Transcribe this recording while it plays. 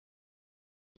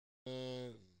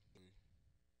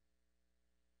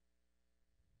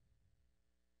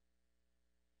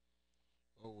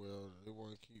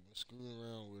want to keep screwing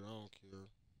around with, I don't care.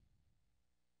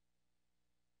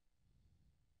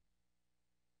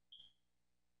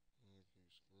 I want to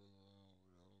keep screwing around with,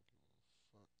 I don't give a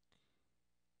fuck.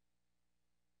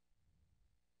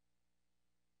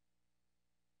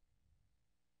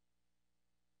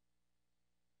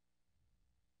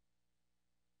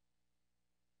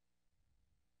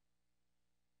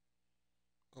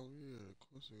 Oh yeah, of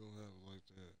course they gonna have it like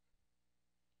that.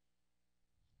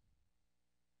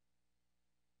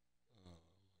 Uh,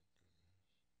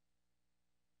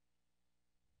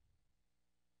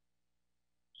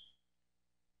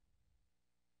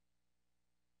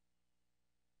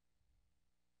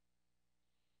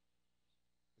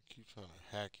 they keep trying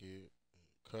to hack it,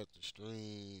 cut the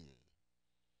stream, and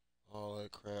all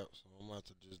that crap. So I'm about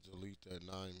to just delete that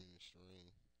 9 minute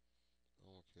stream.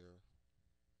 I don't care.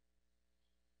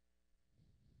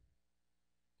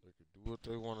 They can do what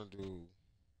they want to do.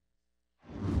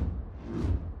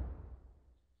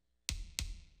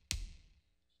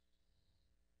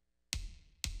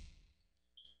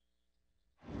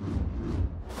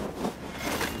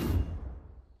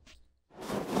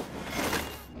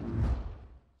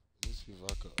 Let me see if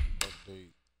I could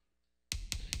update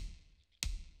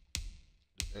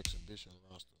the exhibition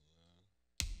roster, man.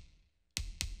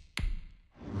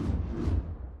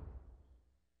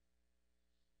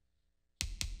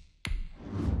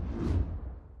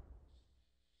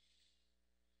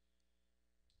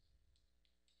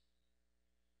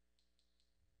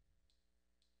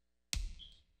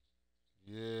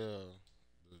 Yeah,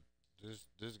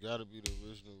 this got to be the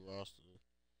original roster.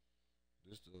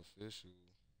 This the official.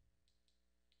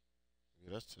 Yeah,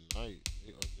 that's tonight.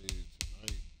 They updated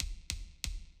tonight.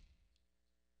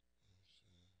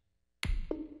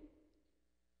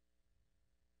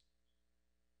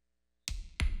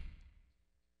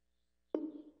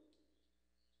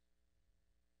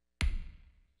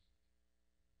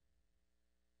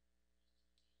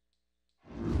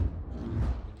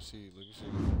 Let me see. Let me see.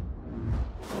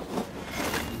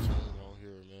 Team on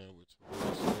here, man, with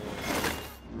Teresa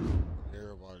and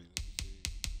everybody. Let me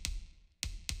see.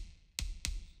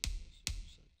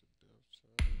 Let's check the depth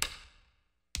chart.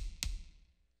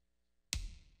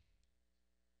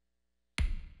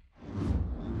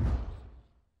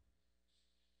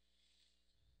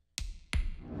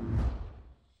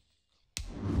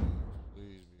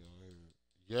 Please be on here.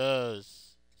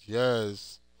 Yes,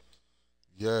 yes,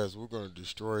 yes. We're gonna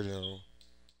destroy them.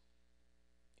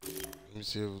 Let me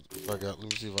see if I got.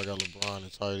 Let me see if I got LeBron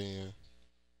at tight end.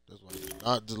 That's why I did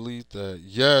not delete that.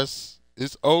 Yes,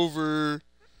 it's over.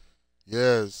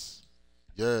 Yes,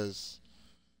 yes.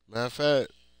 Matter of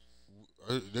fact,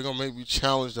 they're gonna make me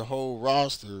challenge the whole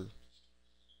roster.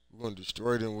 We're gonna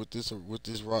destroy them with this roster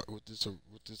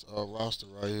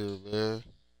right here, man.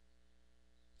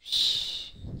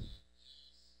 It's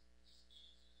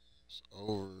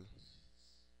over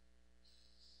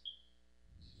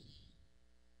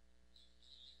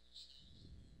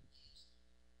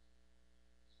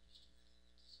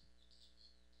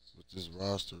with this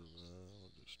roster, man. I'm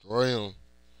gonna destroy them.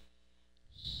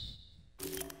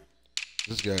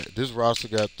 This roster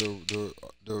got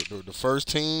the first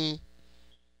team.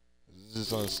 It's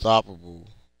just unstoppable.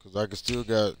 Cause I can still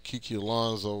got Kiki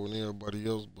Alonso and everybody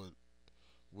else, but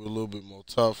we're a little bit more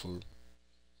tougher.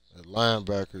 At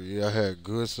linebacker, yeah, I had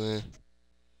Goodson.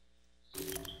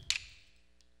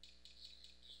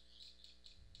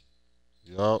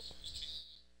 Yup.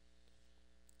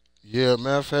 Yeah,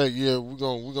 matter of fact, yeah, we're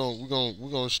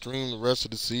gonna stream the rest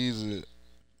of the season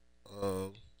uh,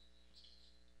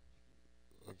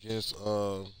 against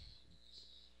the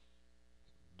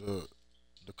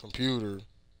the computer,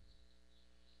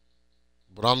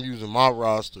 but I'm using my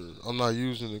roster. I'm not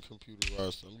using the computer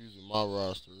roster. I'm using my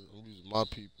roster. I'm using my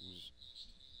people's.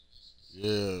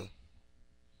 Yeah,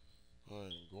 I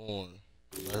ain't going.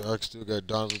 I still got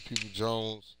Donovan People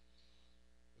Jones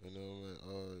and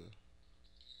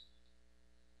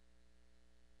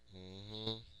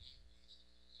hmm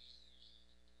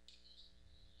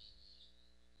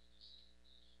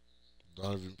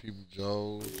Donovan People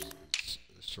Jones,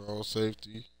 strong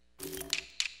safety.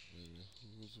 And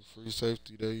who was a free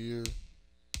safety that year?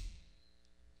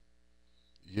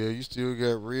 Yeah, you still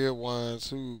got red wine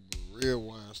too, but red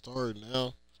wine starting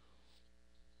now.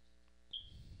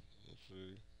 Let's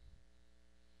see.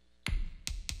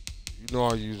 You know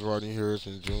I use Rodney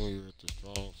Harrison Jr. at the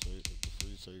strong safety, at the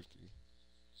free safety.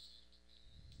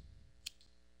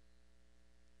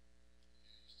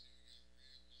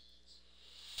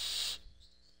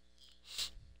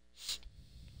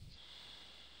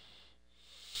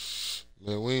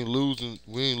 Man, we ain't losing.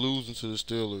 We ain't losing to the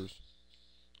Steelers.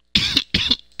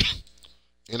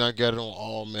 and I got it on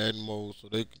all Madden mode, so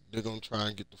they're gonna try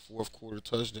and get the fourth quarter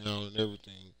touchdown and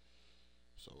everything.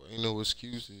 So ain't no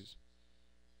excuses.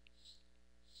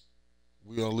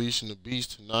 We unleashing the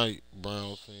beast tonight,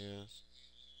 Browns fans.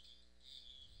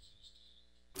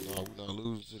 No, we're not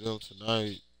losing to them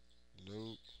tonight.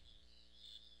 Nope.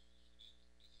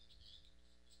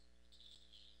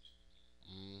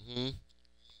 Hmm.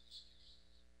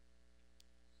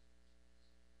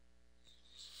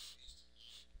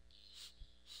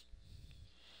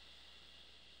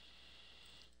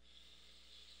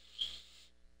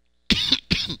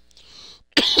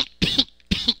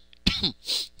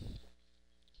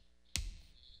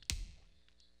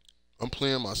 I'm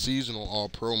playing my seasonal all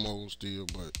pro mode still,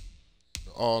 but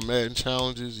the all Madden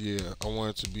challenges, yeah, I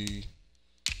want it to be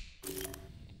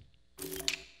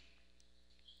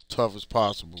tough as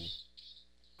possible.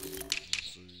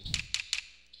 Let's see.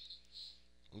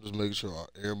 I'm just making sure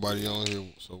everybody on here.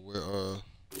 So we're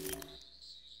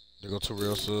they go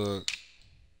Terrell Suggs.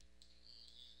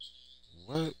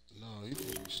 What? No, he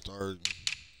supposed to be starting.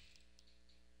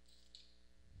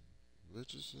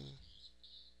 Richardson.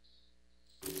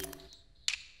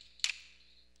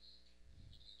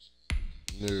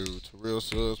 No, Terrell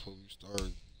Suggs supposed to be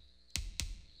starting.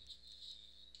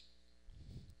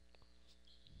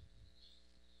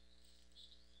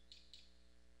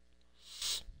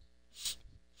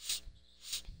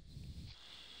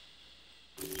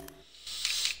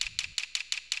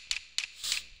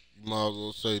 You might as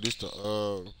well say this the.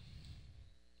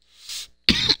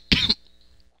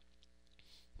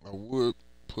 I would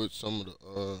put some of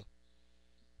the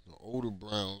older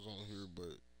Browns on here,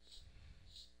 but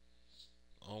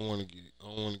I don't want to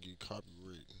get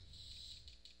copyrighted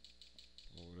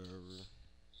or whatever.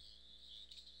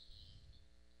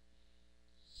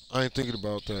 I ain't thinking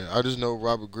about that. I just know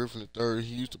Robert Griffin III.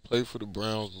 He used to play for the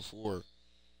Browns before.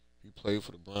 He played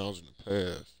for the Browns in the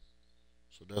past,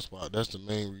 so that's the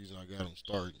main reason I got him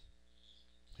starting.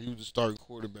 He was the starting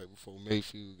quarterback before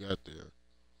Mayfield got there.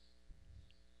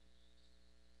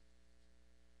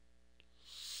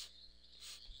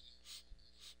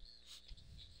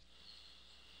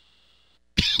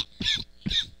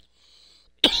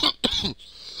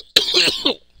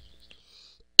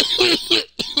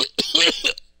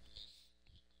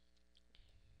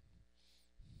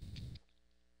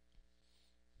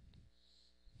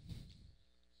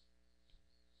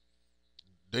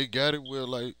 They got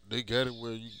it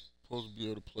where you supposed to be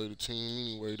able to play the team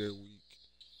anyway that week.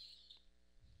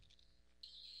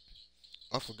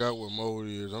 I forgot what mode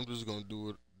it is. I'm just gonna do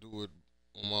it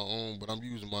on my own, but I'm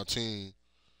using my team.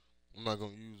 I'm not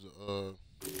gonna use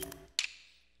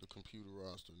the computer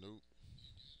roster. Nope.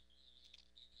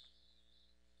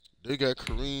 They got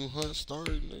Kareem Hunt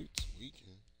starting. They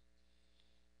tweaking.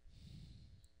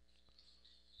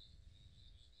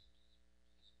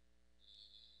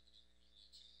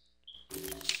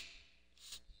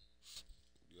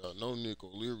 Y'all know Nick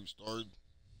O'Leary starting.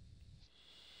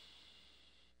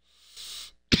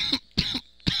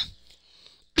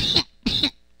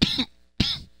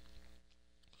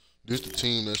 This the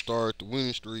team that started the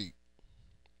winning streak.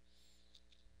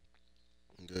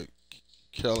 Got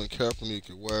Colin Kaepernick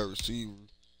at wide receiver.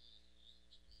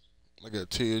 I got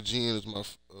Ted Ginn as my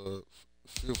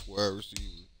fifth wide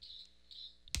receiver.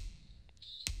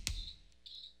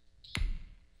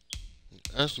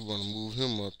 I actually want to move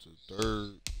him up to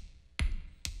third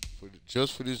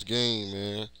just for this game,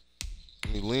 man. I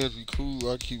mean, Landry cool.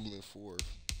 I keep him in fourth.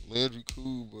 Landry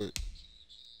cool, but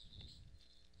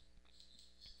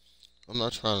I'm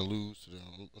not trying to lose to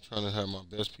them. I'm trying to have my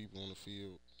best people on the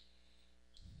field.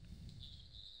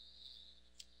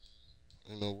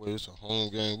 Ain't no way it's a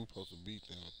home game. We supposed to beat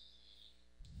them.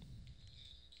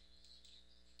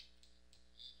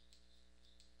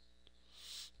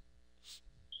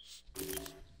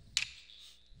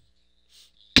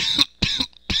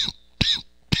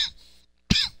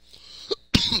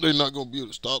 They not gonna be able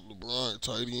to stop LeBron at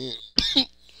tight end.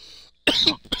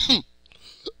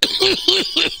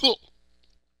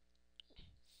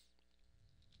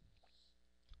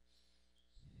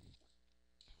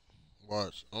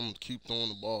 Watch, I'm gonna keep throwing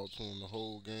the ball to him the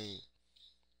whole game.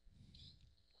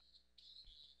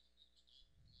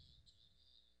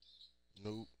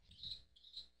 Nope.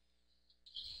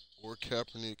 Or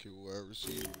Kaepernick at wide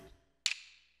receiver.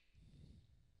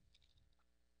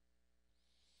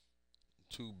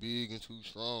 Too big and too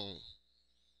strong.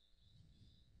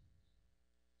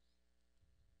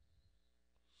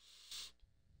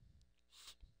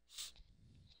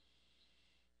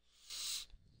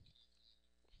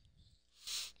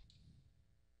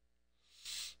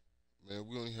 Man,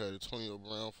 we only had Antonio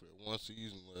Brown for that one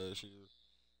season last year,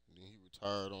 and then he retired.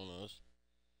 retired on us.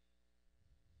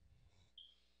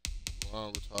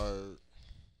 LeBron retired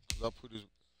because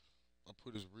I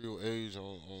put his real age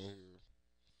on here,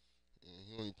 and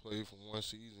he only played for one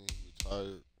season. He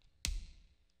retired.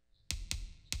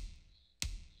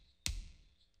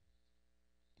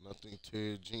 And I think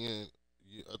Ted Ginn,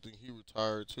 yeah, I think he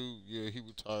retired too. Yeah, he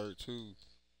retired too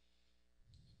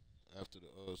after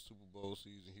the Super Bowl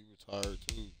season. He retired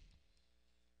too.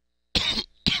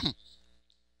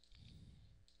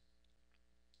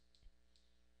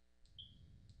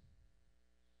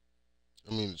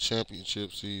 I mean the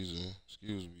championship season.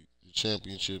 Excuse me, the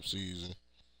championship season.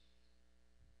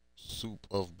 Soup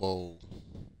of bowl.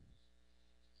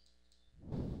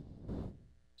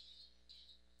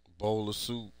 Bowl of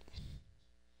soup.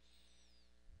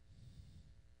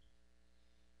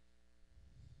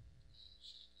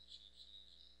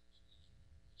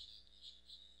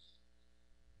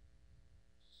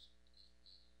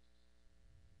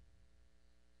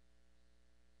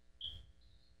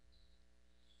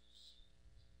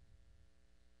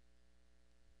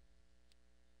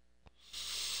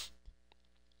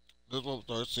 That's what I'm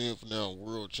start seeing for now.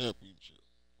 World championship.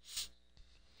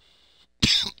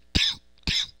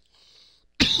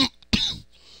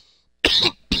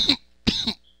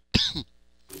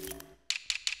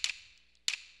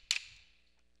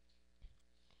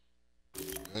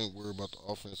 I ain't worried about the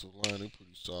offensive line. They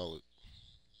pretty solid.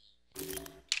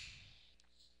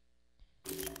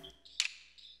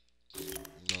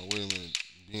 No, wait a minute.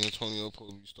 B. Antonio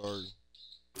supposed to be starting.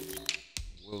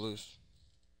 Willis.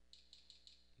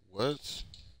 What?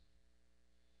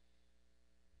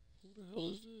 Who the hell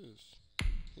is this?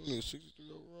 He only a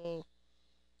 63 overall?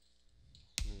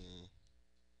 Hmm.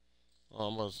 Oh,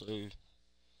 I'm about to say,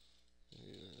 yeah,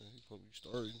 he supposed to be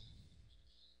starting.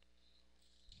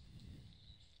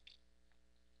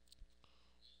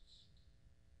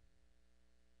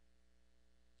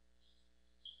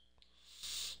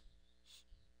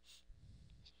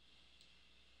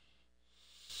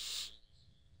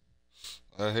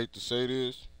 I hate to say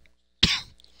this,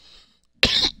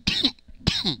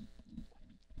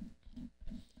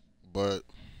 but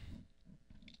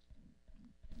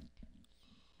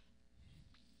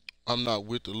I'm not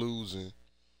with the losing.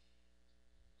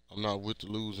 I'm not with the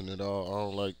losing at all. I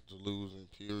don't like the losing,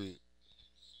 period.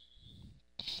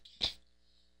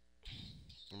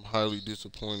 I'm highly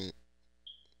disappointed.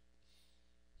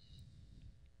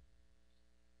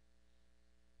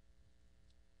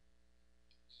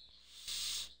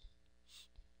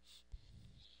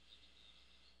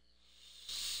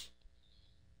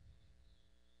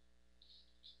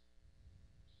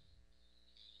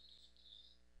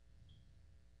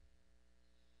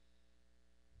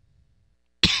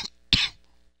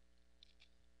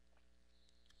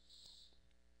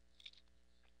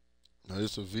 Now,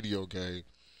 it's a video game.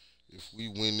 If we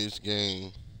win this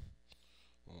game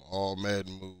on all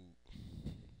Madden mode,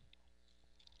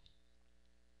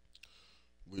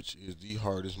 which is the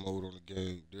hardest mode on the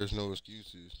game, there's no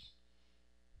excuses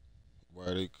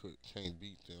why can't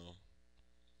beat them.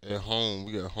 At home,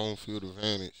 we got home field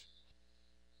advantage.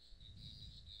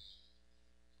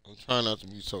 I'm trying not to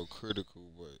be so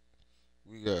critical, but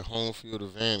we got home field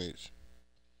advantage.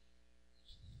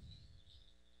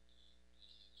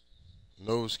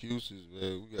 No excuses,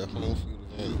 man. We got home field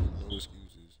advantage. No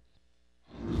excuses.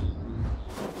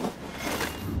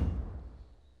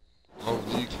 Oh,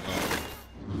 decline.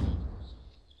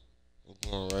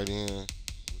 I'm going right in with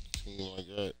a team like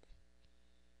that.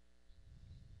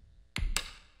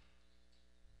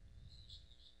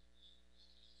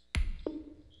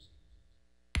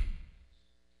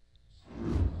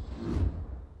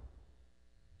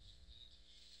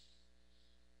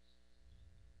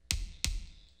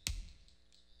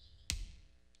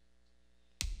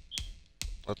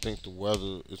 I think the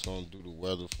weather is gonna do the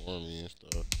weather for me and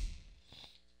stuff.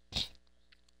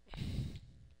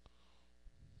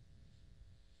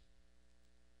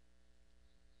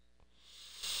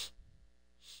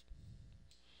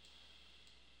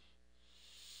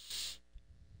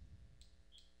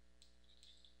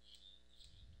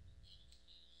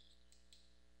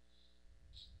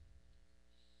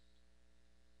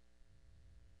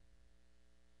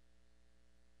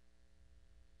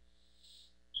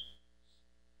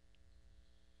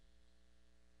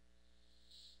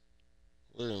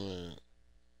 Wait a minute.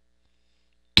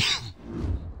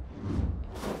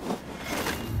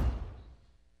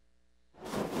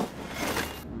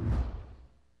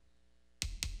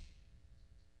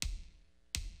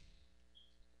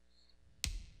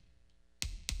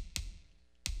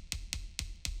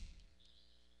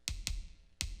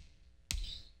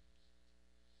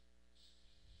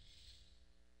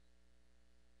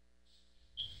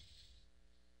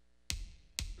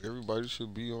 Everybody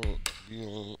should be in the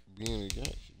game.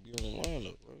 Should be on the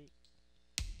lineup, right?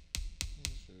 Let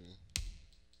me see.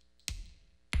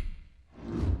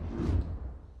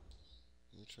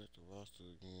 Let me check the roster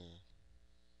again.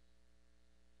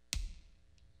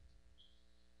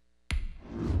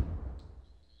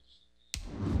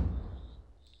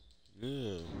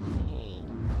 Yeah.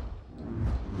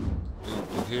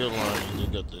 The headliners, they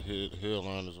got the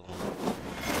headliners on.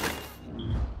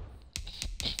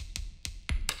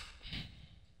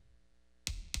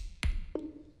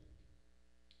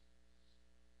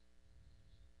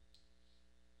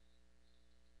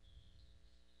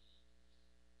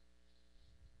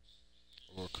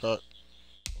 Or cut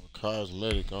or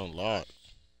cosmetic unlocked.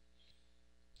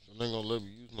 So they gonna let me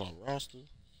use my roster.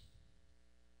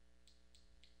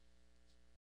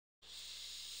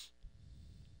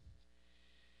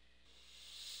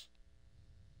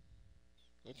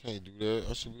 I can't do that.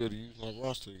 I should be able to use my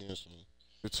roster against them.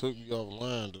 It took me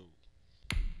offline though.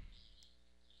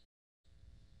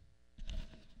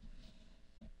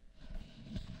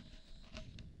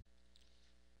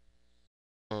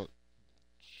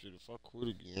 Shit, if I quit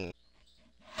again,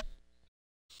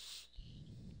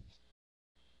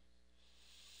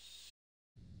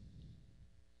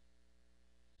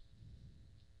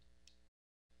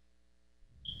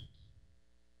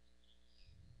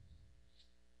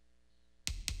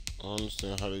 I don't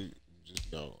understand how they just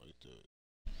got like that.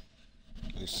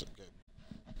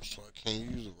 So I can't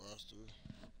use the roster.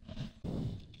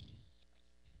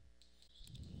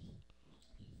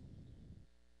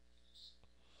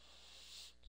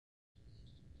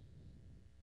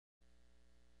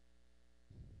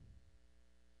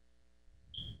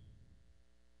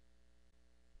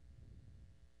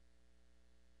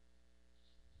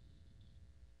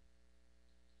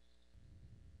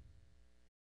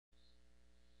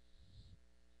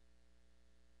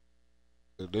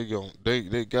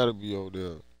 They gotta be over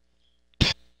there.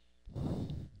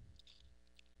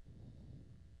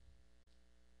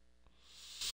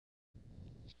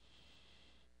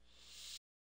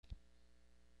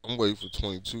 I'm waiting for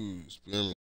 22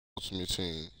 experiment ultimate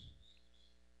team.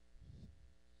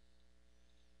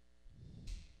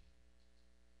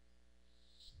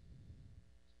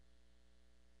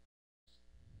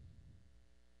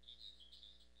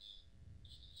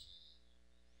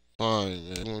 Fine,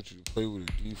 man. I want you to play with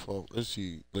a default. Let's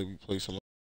see. Let me play some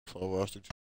default roster.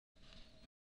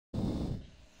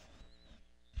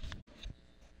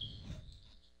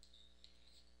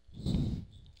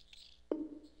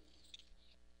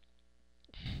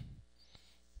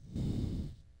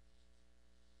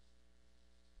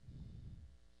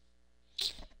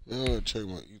 Man, I gotta check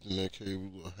my Ethernet cable,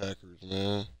 little hackers,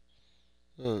 man.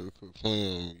 I gotta quit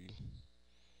playing on me.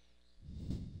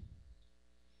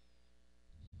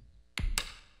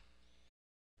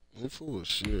 They full of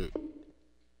shit.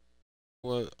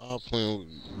 What? I'll play with.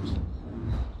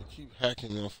 They keep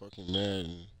hacking my fucking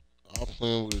Madden. I'll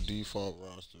play with a default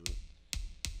roster.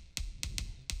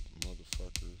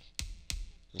 Motherfuckers.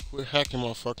 And quit hacking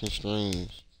my fucking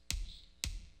streams.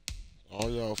 All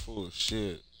y'all full of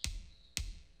shit.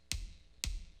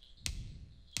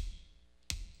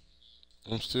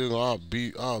 I'll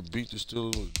beat the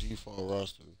Steelers with a default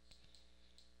roster.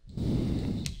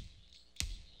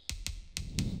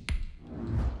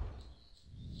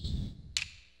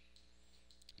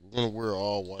 We're gonna wear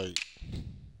all white.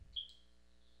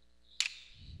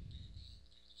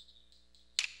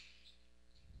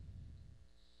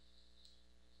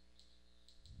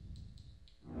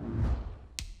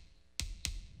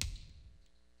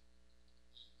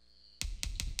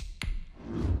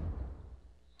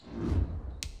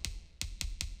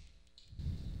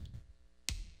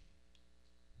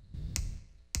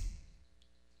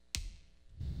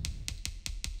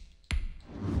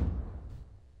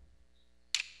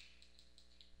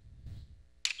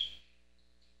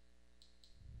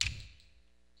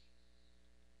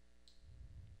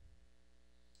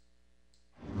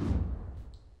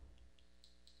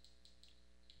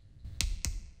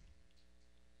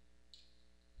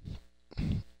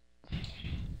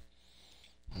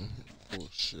 Oh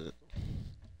shit.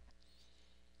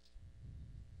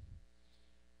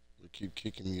 They keep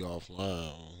kicking me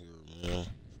offline on here, man.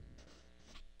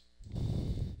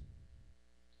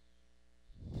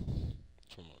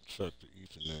 Trying to check the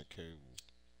Ethernet cable.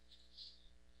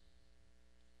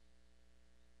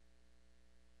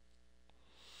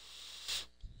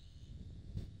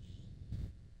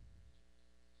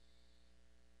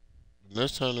 The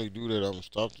next time they do that, I'm gonna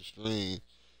stop the stream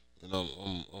and I'm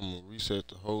gonna reset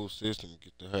the whole system and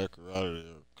get the hacker out of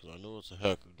there. Cause I know it's a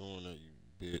hacker doing that, you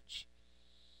bitch.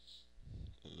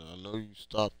 And I know you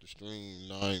stopped the stream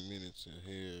 9 minutes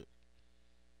ahead.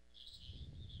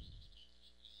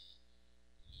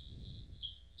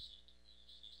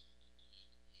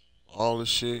 All the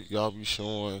shit y'all be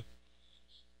showing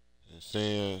and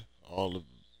saying, all the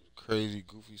crazy,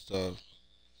 goofy stuff.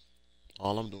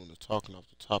 All I'm doing is talking off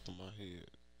the top of my head.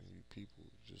 And you people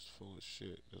just full of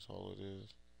shit. That's all it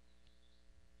is.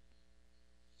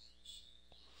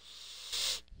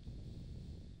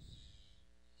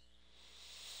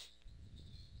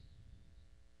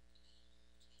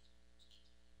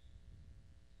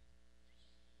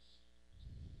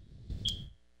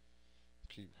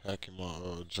 Keep hacking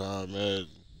my John Madden.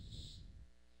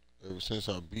 Ever since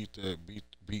I beat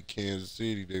Kansas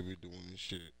City, they been doing this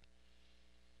shit.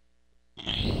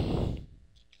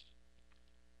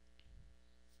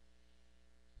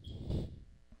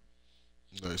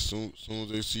 Like soon as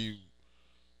they see you,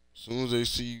 soon as they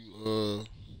see you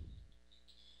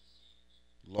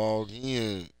log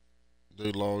in,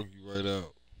 they log you right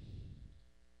out.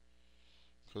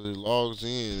 Cause it logs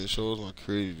in, it shows my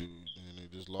creative dude, and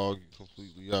they just log you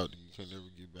completely out, and you can never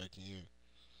get back in.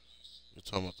 They're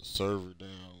talking about the server down.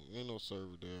 Ain't no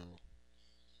server down.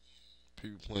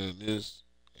 People playing this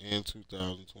and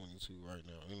 2022 right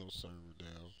now. Ain't no server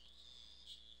down.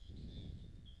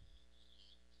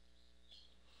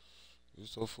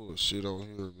 It's so full of shit on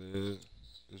here, man.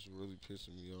 It's really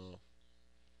pissing me off.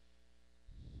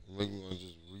 It make me want to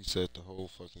just reset the whole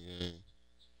fucking game.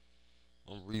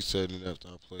 I'm resetting after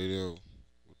I play them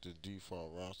with the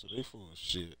default roster. They full of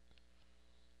shit.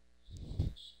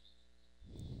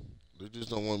 They just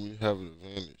don't want me to have an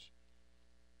advantage.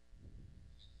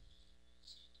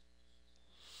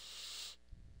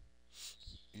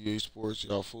 EA Sports,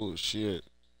 y'all full of shit.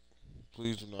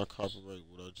 Please do not copyright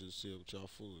what I just said, but y'all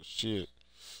full of shit.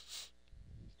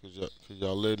 Cause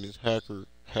y'all letting this hacker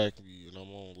hack me and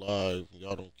I'm on live. And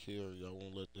y'all don't care. Y'all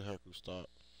won't let the hacker stop.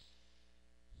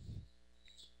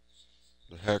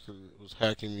 The hacker was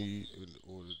hacking me,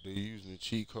 or they using a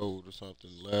cheat code or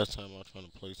something. Last time I was trying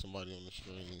to play somebody on the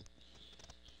stream,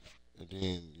 and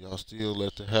then y'all still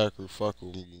let the hacker fuck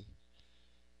with me,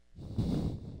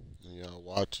 and y'all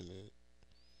watching it.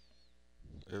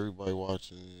 Everybody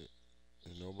watching it,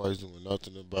 and nobody's doing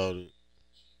nothing about it.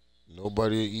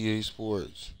 Nobody at EA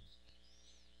Sports.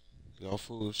 Y'all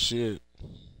full of shit.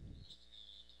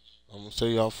 I'm gonna say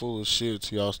y'all full of shit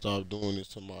till y'all stop doing this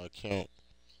to my account.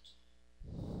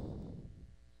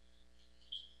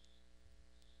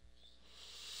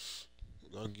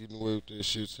 Y'all getting away with this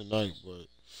shit tonight, but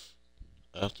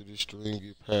after this stream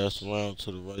get passed around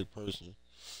to the right person,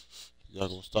 y'all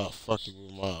gonna stop fucking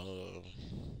with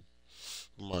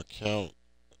my account.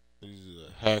 He's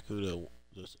a hacker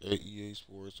that's at EA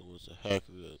Sports, or it's a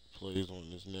hacker that plays on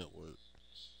this network.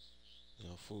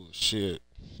 Y'all full of shit.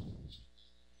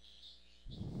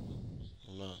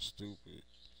 I'm not stupid.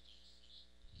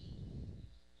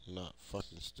 I'm not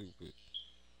fucking stupid.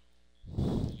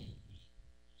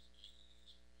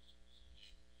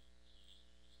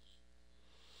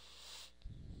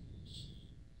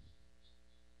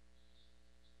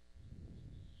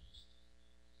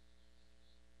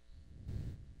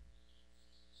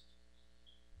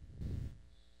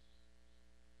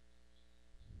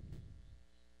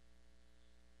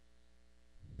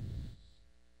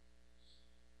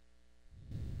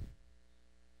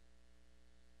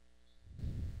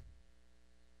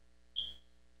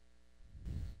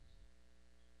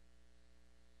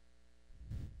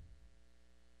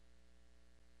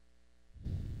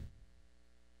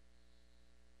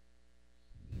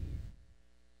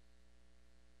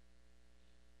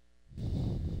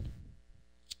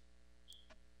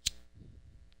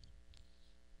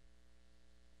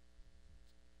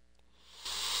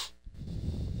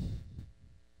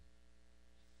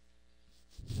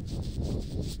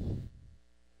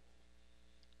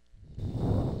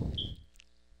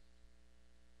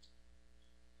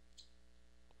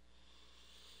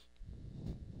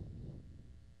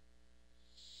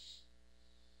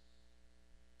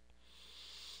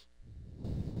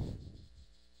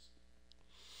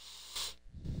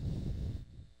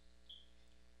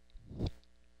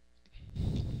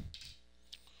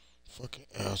 Fucking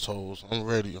assholes. I'm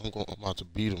ready. I'm about to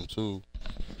beat them too.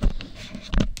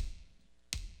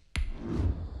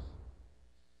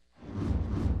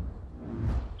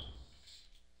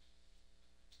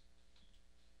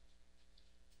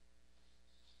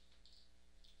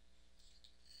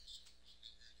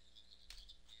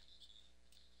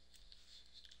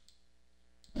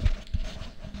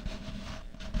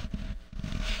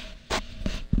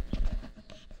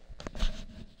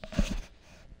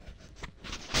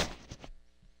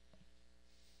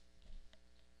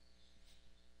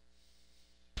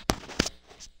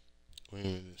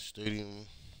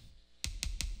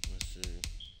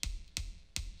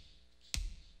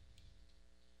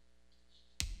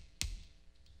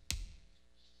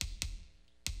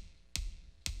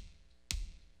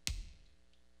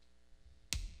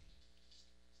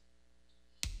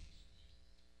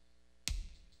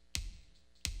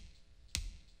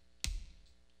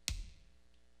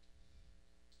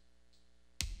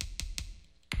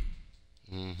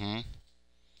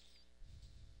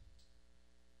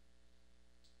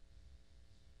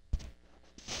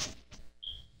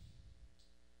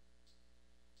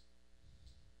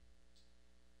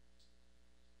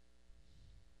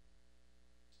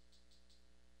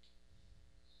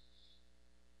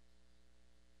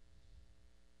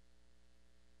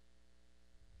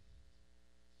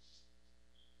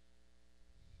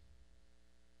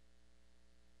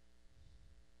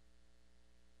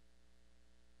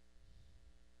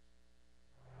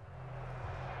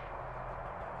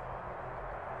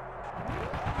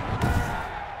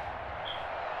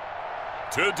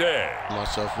 today.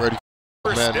 Myself ready.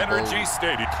 First Energy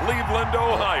Stadium, Cleveland,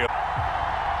 Ohio.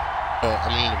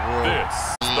 I mean the world.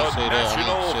 This is the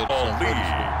National League.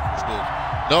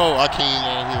 No, I can't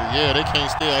even on here. Yeah, they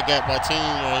can't stay. I got my team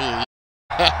on here.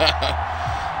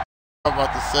 I'm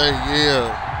about to say, yeah.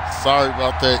 Sorry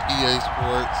about that, EA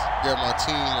Sports. Got my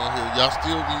team on here. Y'all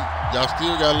still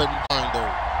gotta let me find though.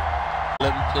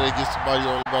 Let me play against somebody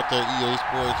on about that EA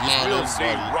Sports. We'll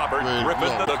see Robert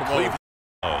Griffin, the Cleveland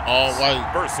all white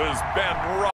versus Ben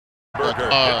Roethlisberger,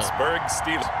 Pittsburgh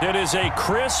Steelers. It is a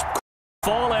crisp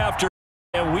fall after,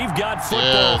 and we've got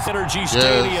football Energy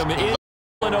Stadium in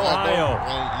Ohio.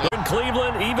 In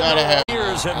Cleveland, even though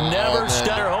Warriors have never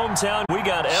stuck their hometown, we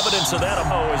got evidence of that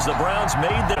as the Browns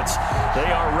made this.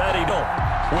 They are ready to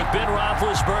with Ben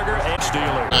Roethlisberger and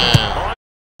Steelers.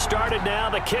 Started now,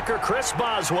 the kicker Chris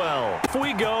Boswell. If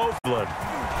we go,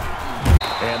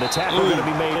 and the tackle going to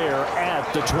be made there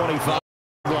at the 25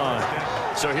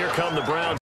 line. So here come the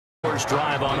Browns' first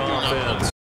drive on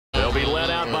offense. They'll be led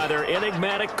out by their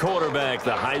enigmatic quarterback,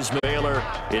 the Heisman Baylor.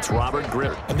 It's Robert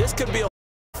Griffin. And this could be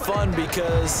fun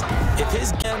because if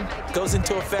his game goes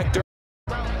into effect,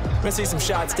 we're going to see some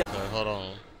shots. Hold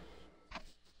on.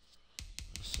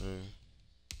 Let's see.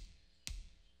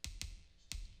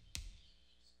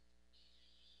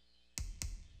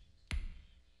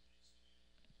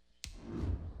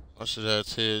 I should have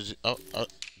told you.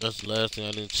 That's the last thing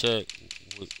I didn't check.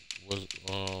 Was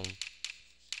the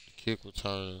kick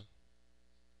return.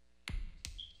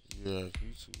 Yeah,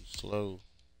 you too slow.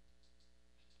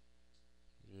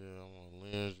 Yeah, I'm on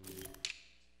Landry.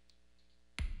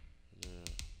 Yeah.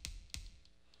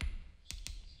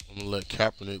 I'm gonna let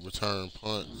Kaepernick return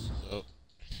punts. Yep.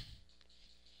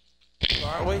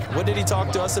 Aren't we? What did he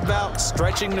talk to us about?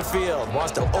 Stretching the field.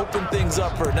 Wants to open things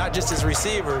up for not just his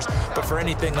receivers, but for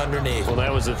anything underneath. Well,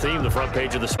 that was the theme, the front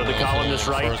page of the column this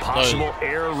right. Possible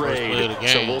air raid.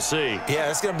 So we'll see.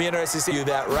 Yeah, it's going to be interesting to see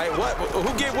that, right?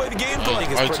 Who gave away the game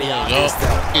plan? It's pretty obvious.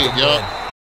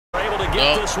 We're able to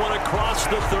get this one across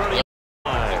the 30.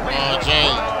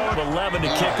 11 to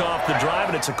kick off the drive,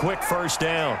 and it's a quick first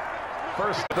down.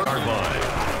 First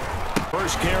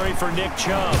carry for Nick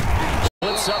Chubb.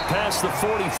 Splits up past the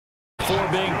 44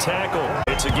 being tackled.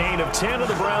 It's a gain of 10 of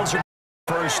the Browns are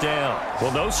first down.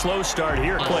 Well, no slow start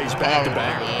here. Plays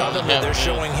back-to-back. Other than they're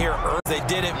showing here, they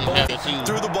did it both.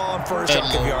 Threw the ball in first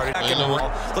chunk of yardage.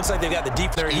 Looks like they've got the deep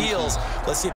in their heels.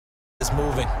 Let's see if it's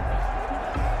moving.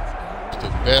 The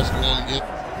best one to get.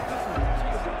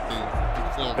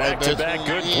 Back-to-back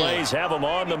good plays. Have them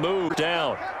on the move.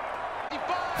 Down.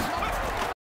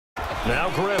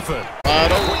 Now Griffin.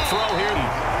 Quick throw here.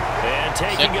 And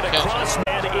taking it across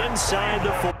man inside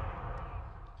the 4.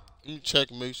 Let me check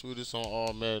and make sure this on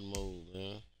all Madden mode,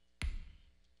 man.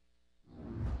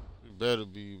 It better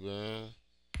be, man.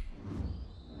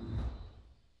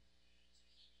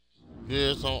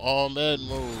 Yeah, it's on all Madden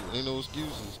mode. Ain't no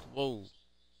excuses. Come on.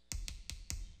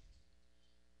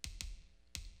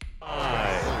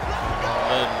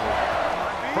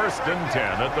 First and 10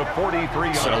 at the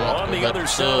 43-yard So line. on the other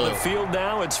side of the field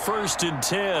now, it's first and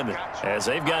 10 as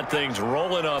they've got things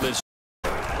rolling on this.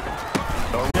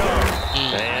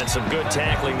 And some good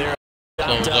tackling there.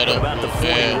 About the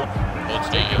 40.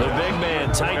 The big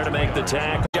man tight to make the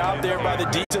tackle. Job there by the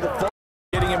D to the front,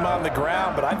 getting him on the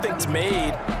ground, but I think it's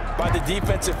made by the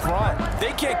defensive front.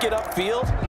 They can't get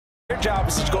upfield. Their job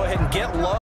is to go ahead and get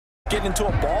low. Get into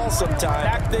a ball sometime,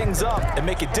 back things up, and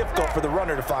make it difficult for the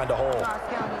runner to find a hole.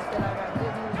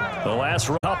 The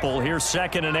last couple here,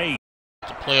 2nd and 8.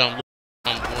 To play on,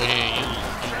 I'm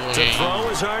to throw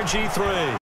is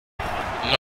RG3.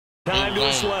 Time to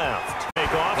his left.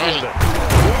 Take off with it.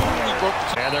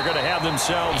 And they're going to have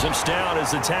themselves down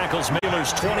as the tackles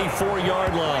Baylor's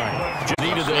 24-yard line. Just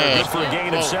needed there for a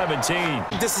gain of 17.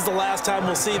 This is the last time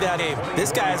we'll see that game.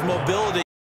 This guy has mobility.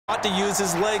 Ought to use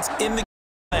his legs in the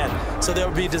plan. So there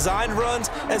will be designed runs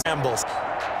as ambles.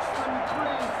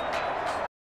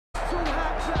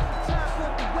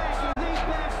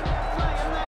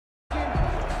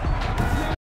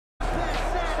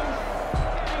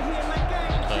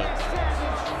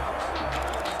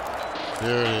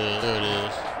 There it is. There it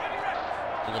is.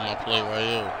 Look at my play right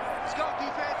here.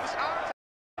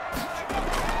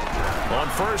 On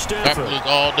first effort.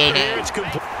 All day. Here it's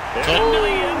complete. Into the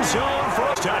end zone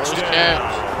for a touchdown.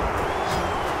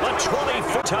 A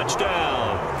 20-foot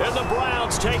touchdown. And the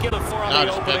Browns taking the 4 on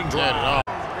the opening drive.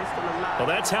 Well,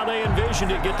 that's how they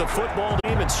envisioned it. Get the football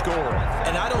team and score.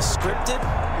 And I don't script it.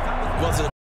 Was it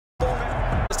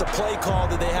just a play call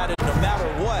that they had it no matter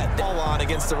what? Ball on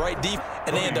against the right deep,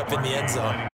 and they end up in the end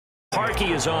zone.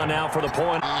 Harkey is on now for the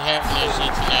point.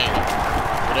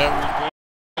 Whatever.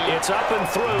 It's up and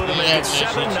through to make it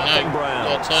 7-0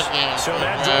 Browns. So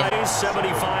that drive is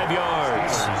 75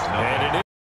 yards. And it is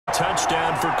a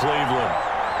touchdown for Cleveland.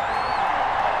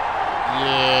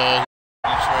 Yeah,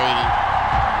 he traded.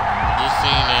 Just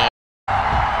seen that.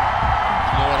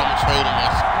 You know what? I'm trading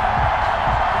myself.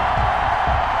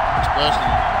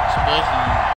 Especially.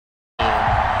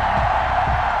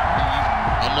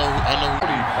 I know.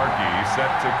 Parkey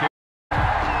set to kick.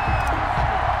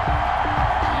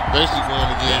 Basically going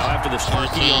against now after the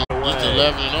Sparky on the way. It's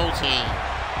 11-0 team.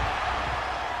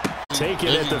 Take it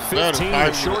at the 15,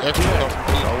 a short kick. The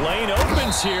lane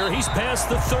opens here. He's past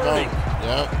the 30.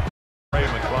 Yep. Ray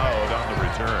McLeod on the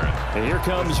return. And here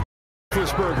comes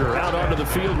Roethlisberger out onto the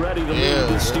field, ready to lead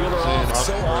the Steeler off.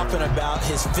 So often about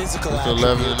his physical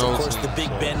attributes. Of course, the Big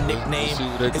Ben nickname,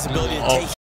 his ability to take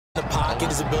the pocket,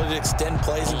 his ability to extend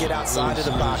plays and get outside of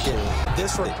the pocket.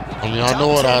 I know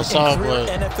what I saw, but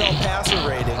NFL passer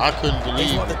rating. I couldn't believe.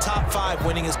 He's one of the top 5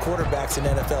 winningest quarterbacks in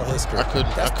NFL history. I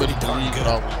couldn't believe what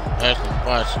I was actually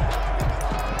watching.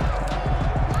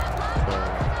 So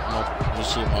I'm gonna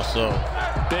see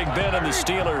myself. Big Ben and the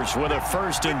Steelers with a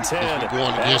 1st and 10.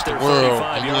 Going against the world,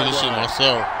 I'm doing this shit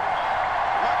myself.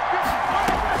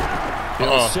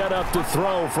 He'll set up to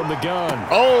throw from the gun.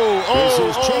 This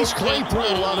is Chase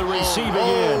Claypool on the receiving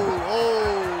end.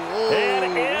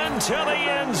 And into the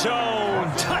end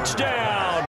zone.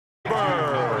 Touchdown.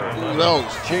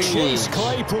 Chase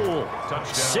Claypool,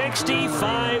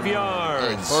 65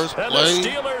 yards. First play. And the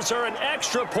Steelers are an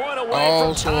extra point away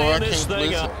from tying this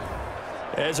thing up.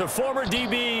 As a former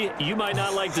DB, you might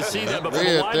not like to see that, but from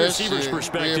a wide receiver's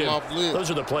perspective, those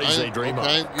are the plays they dream of.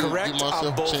 Correct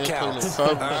on both counts.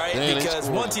 All right, because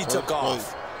once he took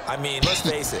off, I mean, let's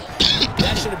face it,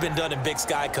 that should have been done in Big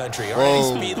Sky country. All right,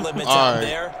 speed limits out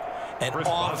there, and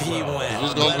off he went.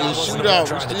 It's going to be a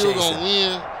shootout. We're still going to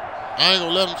win. I ain't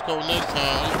going to let him score next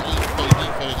time. I'm going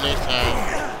to play defense next time.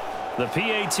 The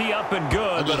PAT up and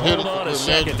good, but hold on a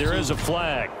second. There is a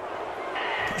flag.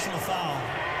 Personal foul.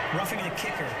 Roughing the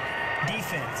kicker.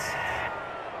 Defense.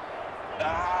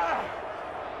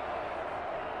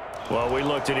 Well, we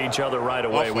looked at each other right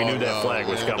away. We knew that flag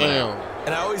was coming out.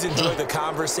 And I always enjoy the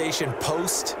conversation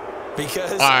post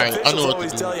because officials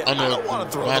always tell you, I don't want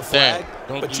to throw the flag,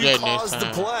 but you caused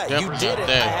the play. You did it.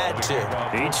 I had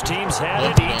to. Each team's had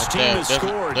it. Each team has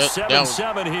scored.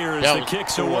 7-7 here as the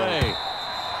kick's away.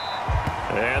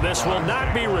 And this will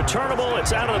not be returnable.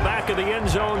 It's out of the back of the end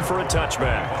zone for a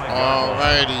touchback.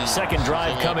 Alrighty. Second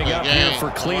drive coming up here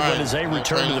for Cleveland as they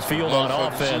return to the field on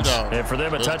offense. And for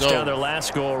them, a touchdown their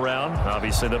last go-around.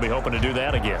 Obviously, they'll be hoping to do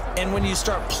that again. And when you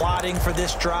start plotting for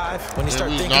this drive, when you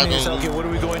start thinking to yourself, okay, what are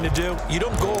we going to do? You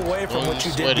don't go away from what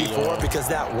you did before because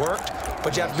that worked,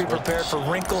 but you have to be prepared for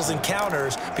wrinkles and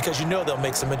counters because you know they'll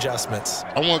make some adjustments.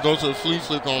 I want to go to the flea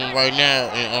flick on them right now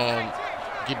and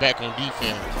get back on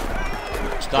defense.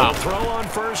 Stop. Throw on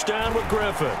first down with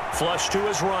Griffin. Flush to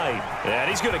his right. And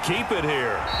he's going to keep it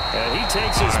here. And he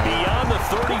takes us beyond the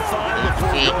 35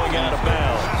 before going out of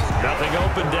bounds. Nothing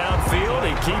open downfield.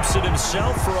 He keeps it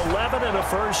himself for 11 and a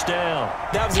first down.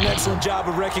 That was an excellent job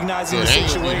of recognizing the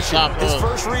situation. His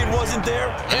first read wasn't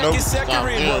there. Heck, his second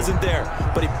read wasn't there.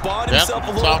 But he bought himself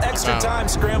a little extra time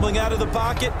scrambling out of the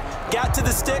pocket, got to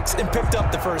the sticks, and picked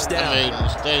up the first down. I made a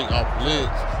mistake. I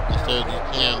blitzed instead of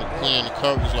just playing the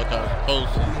coverage like I was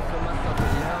supposed to.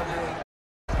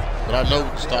 But I know we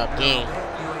can stop them.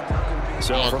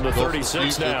 So from the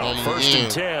 36 now, 1st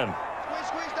and 10.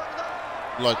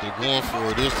 Like they're going for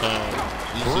it this time.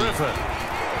 Griffin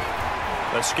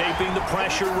escaping the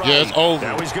pressure right. Yeah, it's over.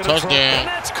 Now he's touchdown.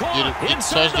 Get a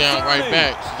touchdown right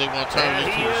back. So they're going to turn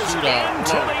it into a shootout.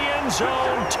 Into the end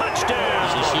zone. Touchdown.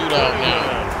 It's a shootout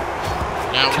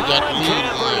now. Now we got the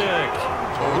lead.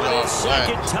 With his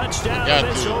second touchdown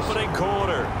in this opening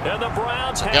quarter. And the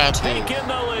Browns have taken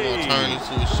the lead. Turn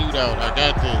into a shootout. I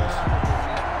got this.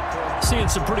 Seeing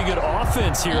some pretty good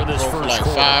offense here in this first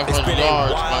quarter. It's been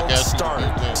a wild start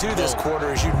to this quarter,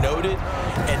 as you noted.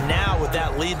 And now with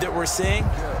that lead that we're seeing,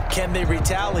 can they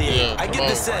retaliate? Yeah, I get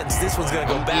the sense this one's going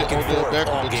to go back and forth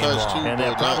all game long. And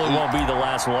that probably won't be the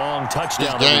last long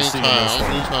touchdown that we see in this one.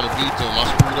 I'm just trying to beat them. I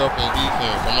screwed up on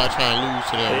defense. I'm not trying to lose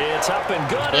to them. It's up and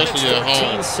good. Especially at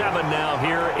home. It's 14-7 now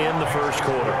here in the first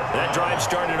quarter. That drive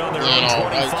started on their own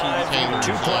 25.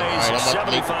 2 plays,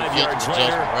 75 yards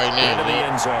later, into the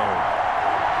end zone.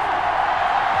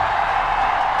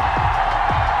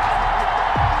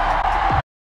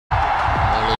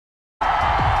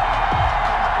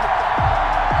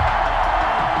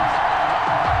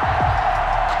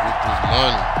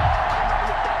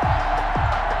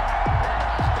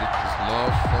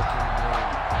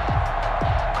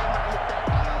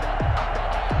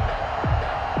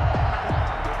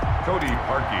 Cody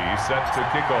Parkey set to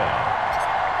kick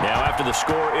off. Now after the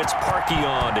score, it's Parkey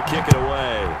on to kick it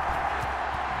away.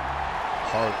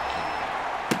 Parkey.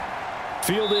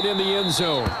 Fielded in the end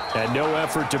zone. And no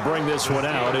effort to bring this one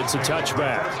out. It's a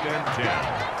touchback.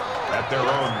 At their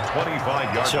own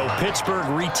 25-yard So line. Pittsburgh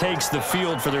retakes the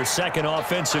field for their second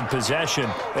offensive possession.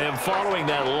 And following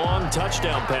that long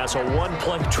touchdown pass, a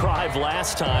one-play drive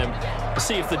last time,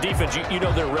 see if the defense, you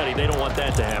know they're ready. They don't want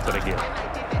that to happen again.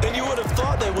 And you would have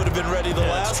thought they would have been ready the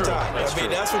last time. That's true.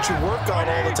 That's what you work on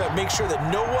all the time. Make sure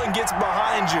that no one gets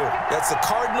behind you. That's the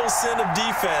cardinal sin of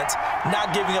defense,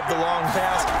 not giving up the long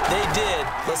pass. They did.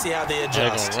 Let's see how they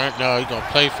adjust. Right now, he's going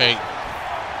to play fake.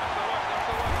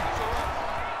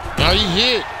 Now he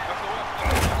hit.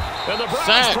 And the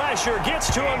Browns pressure gets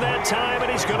to him that time,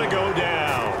 and he's going to go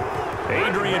down.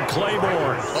 Adrian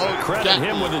Claiborne, credit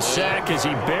him with a sack as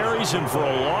he buries him for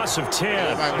a loss of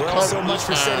 10. Well, so much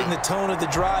for setting the tone of the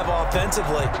drive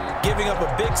offensively. Giving up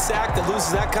a big sack that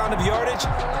loses that kind of yardage,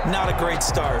 not a great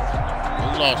start.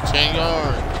 He lost 10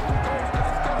 yards.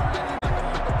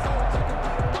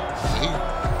 He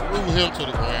threw him to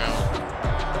the ground.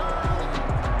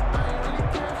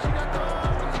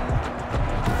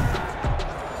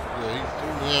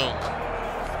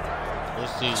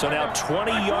 So now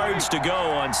 20 yards to go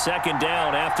on second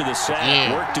down after the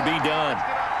sack. Work to be done.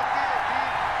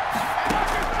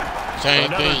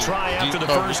 Another try after the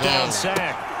first down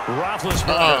sack.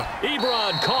 Roethlisberger.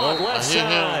 Ebron caught left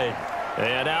side.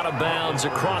 And out of bounds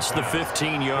across the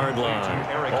 15-yard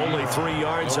line. Only 3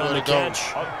 yards on the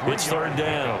catch. It's third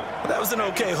down. Well, that was an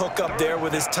okay hook up there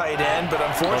with his tight end, but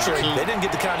unfortunately, they didn't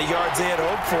get the kind of yards they had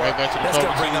hoped for. That's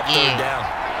going to bring up third down.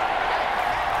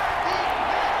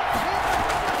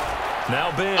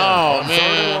 Now Ben on third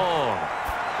and long.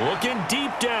 Looking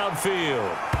deep downfield.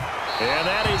 And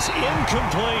that is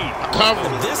incomplete.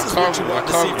 This is what you want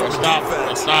to see from the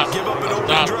defense. Give up an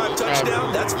open drive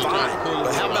touchdown, that's fine.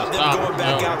 But how about them going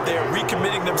back out there,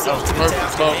 recommitting themselves to the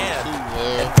task at hand,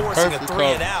 and forcing a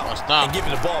 3 and out, and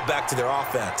giving the ball back to their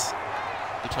offense.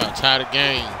 They're trying to tie the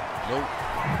game. Nope.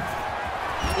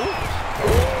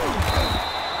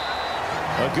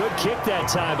 A good kick that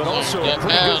time, but also a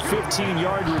pretty good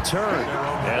 15-yard return.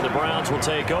 And the Browns will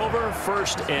take over,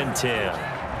 1st and 10.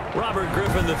 Robert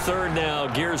Griffin III now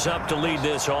gears up to lead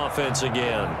this offense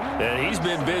again. And he's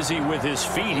been busy with his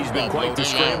feet. He's been quite the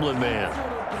scrambling man.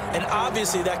 And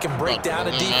obviously that can break down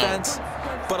a defense,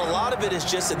 but a lot of it is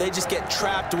just that they just get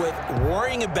trapped with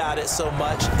worrying about it so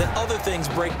much that other things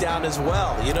break down as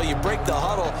well. You know, you break the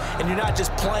huddle, and you're not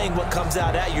just playing what comes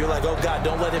out at you. You're like, oh, God,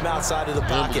 don't let him outside of the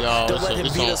pocket. Don't let him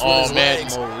beat us with his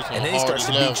legs. And then he starts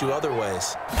to beat you other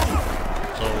ways.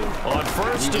 So on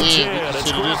 1st and 10,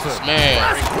 it's Griffin.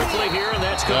 Firing quickly here, and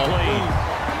that's complete.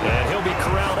 And he'll be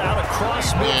corralled out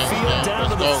across midfield down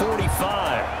to the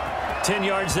 45. 10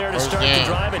 yards there to start the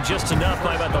drive, and just enough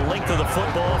by about the length of the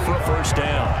football for a first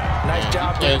down. Nice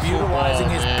job there of utilizing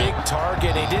his big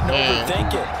target. He didn't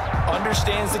overthink it.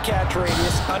 Understands the catch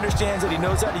radius, understands that he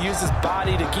knows how to use his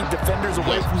body to keep defenders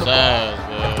away from the ball,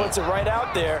 and puts it right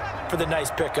out there for the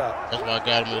nice pickup. That's why I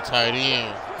got him at tight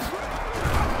end.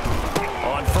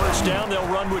 On first down, they'll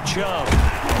run with Chubb.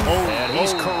 And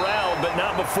he's corralled, but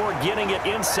not before getting it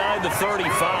inside the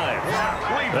 35.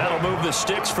 That'll move the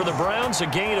sticks for the Browns, a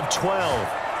gain of 12.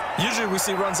 Usually we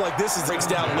see runs like this as it breaks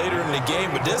down later in the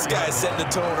game, but this guy is setting the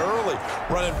tone early,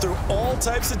 running through all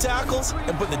types of tackles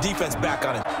and putting the defense back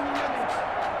on it.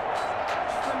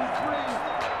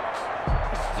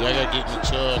 Yeah, I got to get the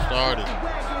Chubb started.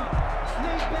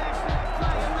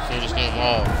 Finish them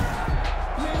off.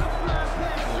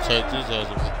 Take this as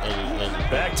a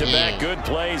back-to-back good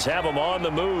plays have them on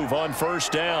the move on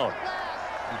first down.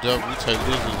 We take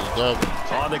this as a double.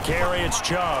 On the carry, it's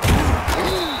Chubb.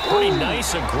 Pretty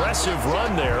nice, aggressive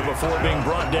run there before being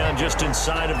brought down just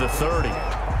inside of the 30.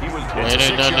 It's a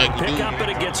 6-yard pickup, but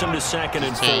it gets him to 2nd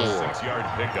and 4. 6-yard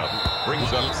pickup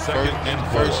brings up 2nd and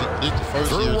 4.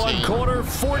 Through one quarter,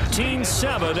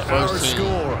 14-7 our score.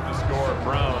 The score,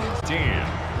 Browns 10.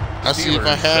 I see if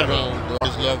I had on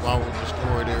this level, I would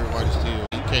destroy everybody still.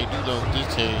 You can't do that with this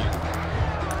team.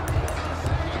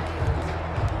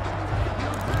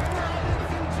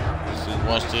 Let's see,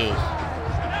 watch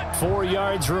this. 4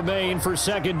 yards remain for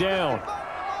 2nd down.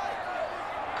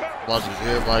 Watch this,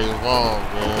 everybody involved,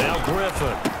 man. Now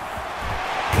Griffin.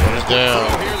 First down.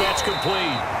 Here, that's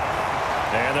complete.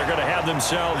 And they're going to have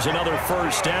themselves another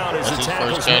first down as the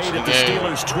tackle's made at the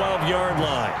Steelers' 12-yard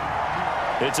line.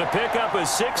 It's a pickup of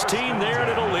 16 there,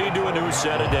 and it'll lead to a new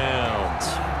set of downs.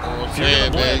 If you're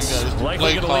going to blitz,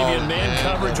 likely going to leave you in man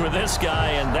coverage with this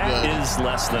guy, and that is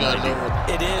less than ideal.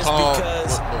 It is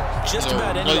because just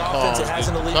about any offense that has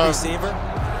an elite receiver,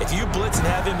 if if you blitz and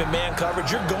have him in man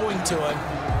coverage, you're going to him,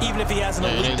 even if he has an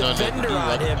elite defender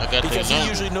on him, because he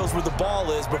usually knows where the ball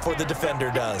is before the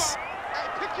defender does.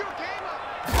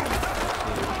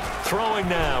 Throwing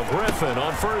now, Griffin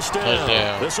on first down.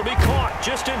 This will be caught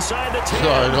just inside the 10.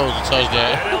 Sorry, that was a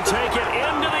touchdown. And he'll take it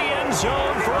into the end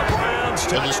zone for a Browns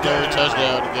touchdown. That's his third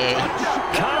touchdown again.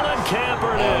 Colin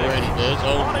Kaepernick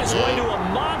on his way to a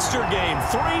monster game.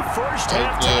 3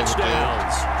 first-half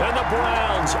touchdowns. And the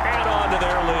Browns add on to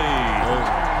their lead.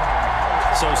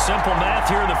 So simple math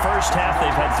here in the first half.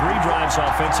 They've had 3 drives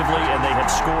offensively, and they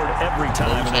have scored every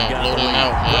time. And they've got the lead.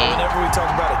 Whenever we talk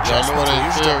about adjustments, we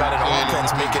usually talk about an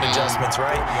offense making adjustments,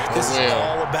 right? This is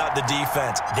all about the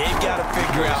defense. They've got to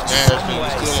figure out some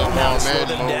way, somehow to slow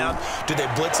them down. Do they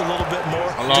blitz a little bit more?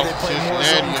 Do they play more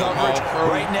zone coverage?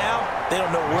 Right now, they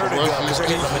don't know where to go because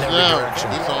they're hitting them in every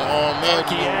direction.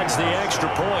 Parkey adds the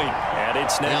extra point, and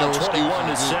it's now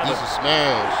 21-7. This is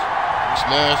smash.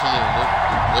 Smashing it.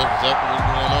 That's exactly what's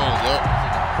going on. Yep.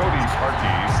 Cody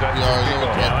Parkey set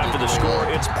now after the score,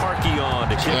 it's Parkey on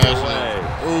to kick it away.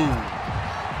 Ooh.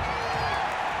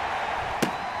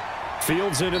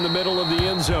 Fields it in the middle of the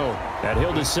end zone. And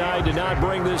he'll decide to not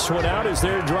bring this one out as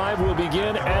their drive will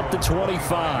begin at the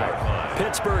 25.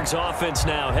 Pittsburgh's offense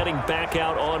now heading back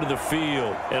out onto the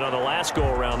field. And on the last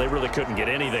go-around, they really couldn't get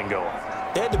anything going.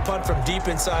 They had to punt from deep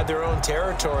inside their own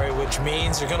territory, which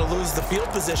means they're going to lose the field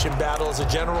position battle as a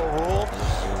general rule.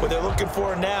 What they're looking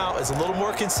for now is a little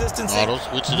more consistency. Don't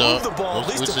switch it Move up. the ball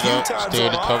Don't at least a switch few it up. times Stay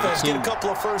in on the cover offense, two. get a couple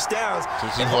of first downs,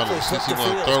 Since he and want hopefully flip the to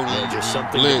field. throw you, Just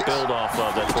something blitz. to build off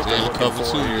of. That's what Stay they're in the looking cover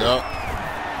for two. here. Yep.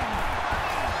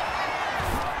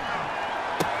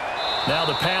 Now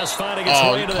the pass finding its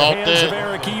way into the hands of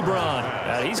Eric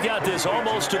Ebron. He's got this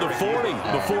almost to the 40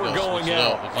 before going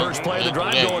out. First play of the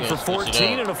drive going for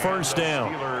 14 and a first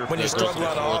down. When you struggle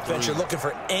on offense, you're looking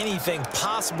for anything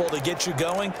possible to get you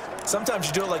going. Sometimes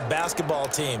you do it like basketball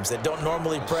teams that don't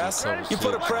normally press. You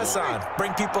put a press on,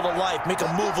 bring people to life, make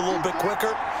them move a little bit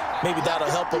quicker. Maybe that'll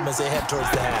help them as they head towards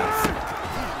the half.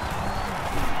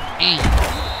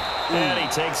 And he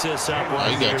takes this up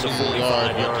right here to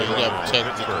 45-yard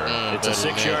line. It's a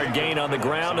 6-yard gain on the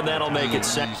ground, and that'll make it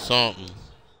second. Something.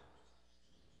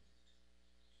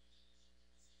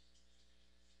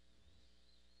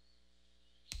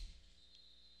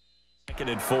 Second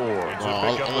and 4.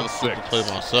 I'm going to play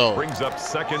myself. Brings up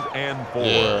 2nd and 4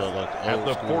 at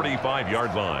the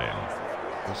 45-yard line.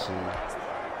 Let's see. All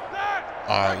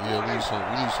right, yeah, we need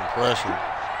some pressure.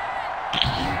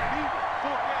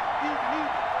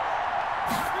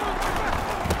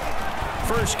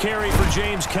 First carry for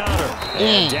James Conner.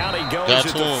 And down he goes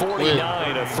at the 49,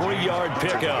 a 3-yard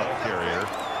pickup.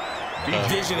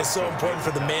 Vision is so important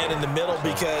for the man in the middle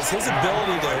because his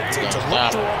ability to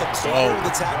look through all the clutter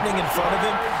that's happening in front of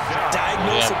him,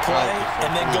 diagnose a play,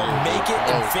 and then go make it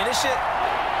and finish it,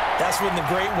 that's when the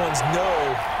great ones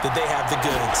know that they have the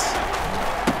goods.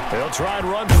 They'll try and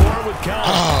run forward with Conner.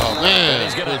 Oh, man. And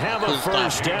he's going to have a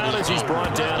first down as he's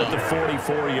brought down at the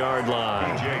 44-yard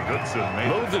line.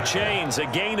 Move the chains, a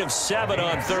gain of 7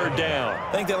 on 3rd down.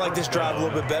 I think they like this drive a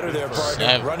little bit better there,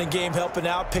 partner. Running game helping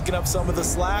out, picking up some of the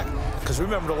slack. Because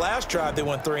remember the last drive, they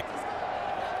went 3. It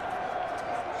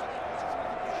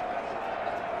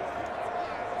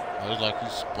was like he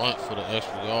spun for the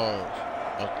extra yards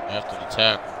after the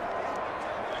tackle.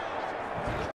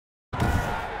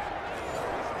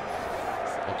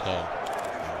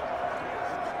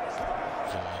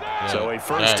 So a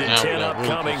 1st and 10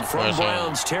 upcoming from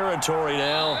Browns territory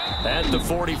now at the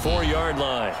 44-yard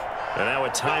line. And now a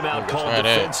timeout called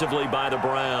defensively by the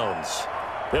Browns.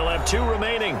 They'll have 2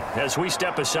 remaining as we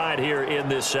step aside here in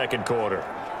this 2nd quarter.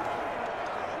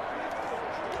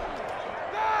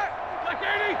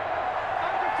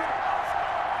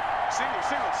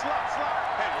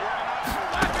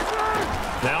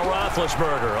 Now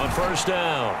Roethlisberger on 1st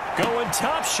down. Going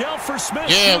top shelf for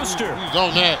Smith-Schuster. Yeah, he's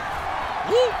on that.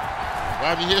 Woo!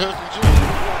 Robbie Harrison Jr.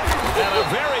 And a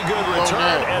very good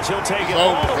return as he'll take it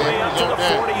all the way up to the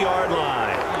 40-yard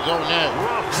line. He's on that.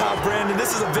 Brandon, this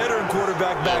is a veteran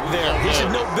quarterback back there. He should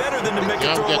know better than to make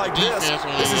a throw like this.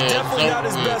 This is definitely not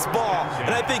his best ball. And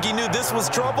I think he knew this was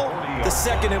trouble the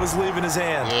second it was leaving his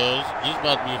hand. Yeah, it's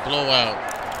about to be a blowout.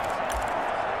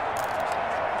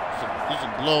 It's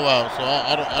a blowout, so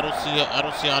I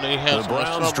don't see how they have the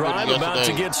Browns drive about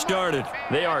to get started.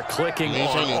 They are clicking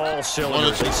on all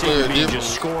cylinders. They seem to be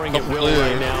just scoring at will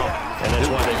right now, and that's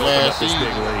why they've opened up this big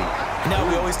lead. Now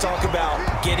we always talk about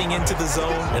getting into the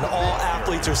zone, and all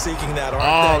athletes are seeking that,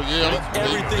 aren't they? Yeah.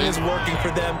 Everything is working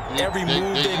for them. Every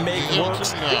move they make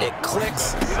works. It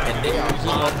clicks, and they are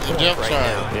on point right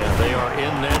now. Yeah, they are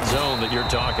in that zone that you're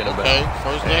talking talking about. Okay,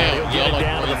 first down. And he'll get it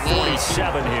down to the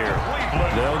 47 here.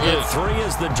 They'll get 3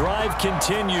 as the drive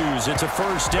continues. It's a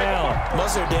first down.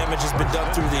 Most of their damage has been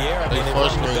done through the air. I mean, they've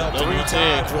run the belt 3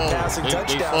 times with passing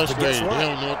touchdowns. But guess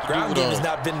what? Ground game has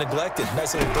not been neglected.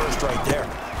 Nice little burst right there.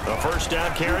 A first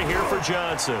down carry here for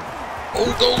Johnson.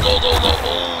 Oh, go. And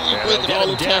they'll get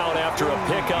him down after a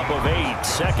pickup of 8,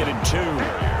 2nd and 2.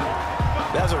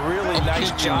 That's a really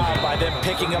nice job by them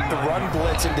picking up the run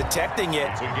blitz and detecting it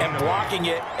and blocking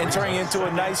it and turning it into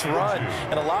a nice run.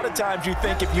 And a lot of times you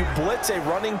think if you blitz a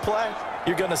running play,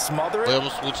 you're going to smother it. I'm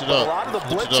gonna switch it but up. a lot of the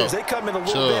blitzers, they come in a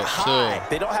little bit high.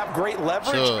 They don't have great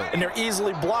leverage, and they're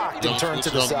easily blocked and turned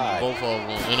to the side. Both of them.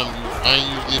 And I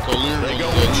ain't using O'Leary. They go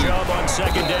with Chubb on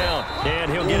 2nd down,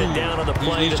 and he'll get it down on the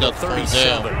play to the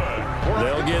 37.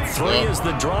 They'll get 3 as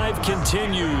the drive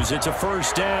continues. It's a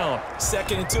first down.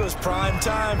 2nd and 2 is prime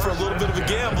time for a little bit of a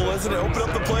gamble, isn't it? Open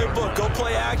up the playbook, go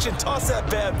play action, toss that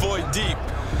bad boy deep.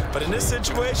 But in this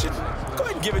situation, go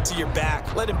ahead and give it to your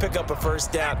back. Let him pick up a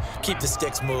first down. Keep the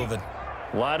sticks moving.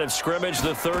 Line of scrimmage,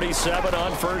 the 37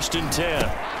 on 1st and 10.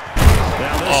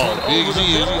 Now this one over the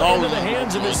middle into the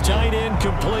hands of his tight end,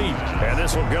 complete. And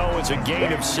this will go as a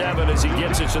gain of 7 as he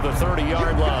gets it to the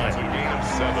 30-yard line.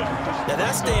 Now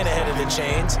that's staying ahead of the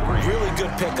chains. Really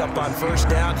good pickup on first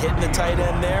down, hitting the tight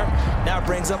end there. Now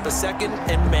brings up a 2nd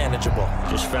and manageable.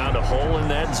 Just found a hole in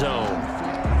that zone.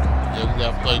 Yeah, we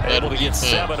got to play better. Able to get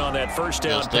 7 on that first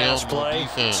down pass play.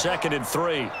 2nd and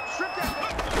 3.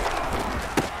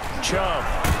 Chubb.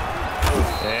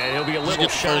 And he'll be a little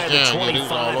shy of the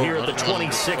 25 here at the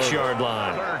 26-yard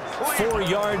line. 4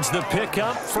 yards the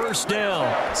pickup, first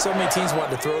down. So many teams want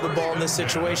to throw the ball in this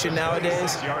situation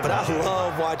nowadays, but I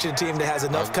love watching a team that has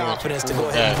enough confidence to go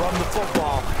ahead and run the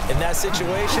football. In that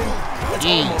situation, that's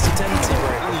almost a tendency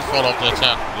right He fell off that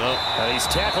tackle, he's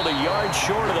tackled a yard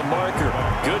short of the marker.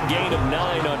 Good gain of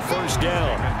 9 on first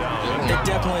down. They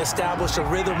definitely established a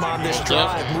rhythm on this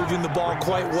drive, moving the ball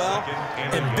quite well.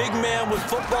 And big man with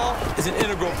football is an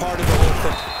integral part of the whole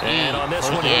thing. And on this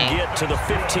one, he'll get to the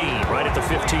 15, right at the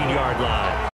 15-yard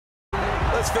line.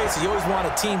 Let's face it, you always want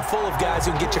a team full of guys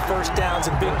who can get you first downs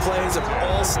and big plays of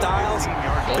all styles,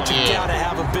 but you gotta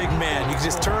have a big man you can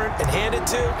just turn and hand it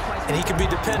to, and he can be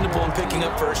dependable in picking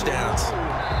up first downs.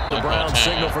 The Browns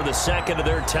signal for the 2nd of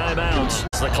their timeouts.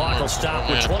 The clock will stop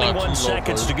with 21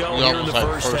 seconds to go here in the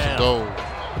first half.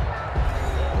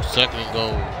 2nd and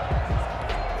goal.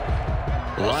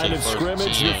 Line of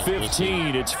scrimmage to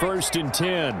 15. It's 1st and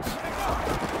 10.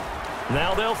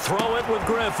 Now they'll throw it with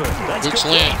Griffin. That's good.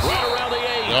 Right around the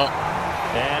 8. Yep.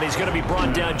 And he's going to be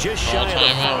brought down just shy of the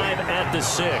 5 at the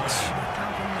 6.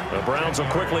 The Browns will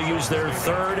quickly use their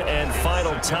 3rd and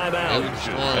final timeout,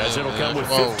 as it'll come with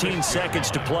 15 seconds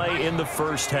to play in the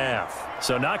first half.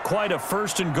 So not quite a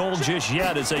 1st and goal just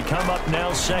yet as they come up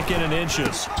now 2nd and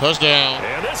inches. Touchdown.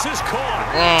 And this is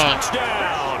caught.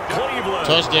 Touchdown, Cleveland.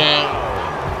 Touchdown.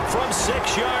 From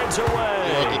 6 yards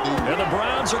away. And the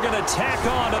Browns are going to tack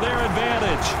on to their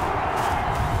advantage.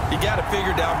 You got to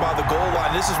figure down by the goal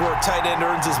line. This is where a tight end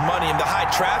earns his money in the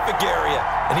high traffic area.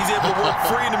 And he's able to work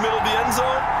free in the middle of the end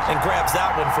zone and grabs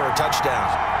that one for a touchdown.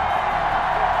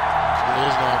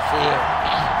 It's not fair.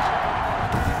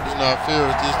 It's not fair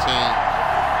with this team.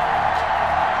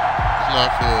 It's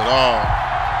not fair at all.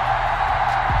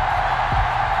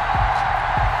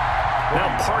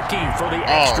 Now Parkey for the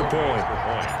extra point.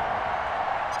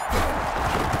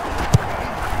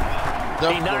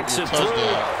 He knocks it through.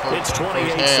 It's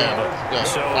 28-7.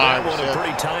 So that one a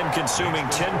pretty time-consuming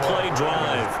 10-play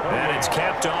drive. And it's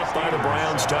capped off by the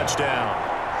Browns' touchdown.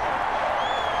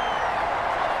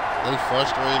 They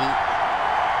frustrated.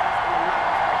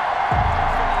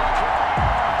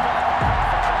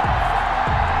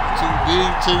 Too big,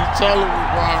 too tall.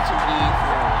 LeBron too big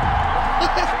for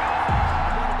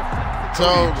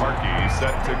him. Parkey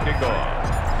set to kick off.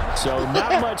 So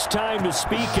not much time to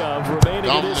speak of remaining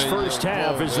in this first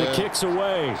half as the kick's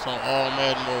away. It's on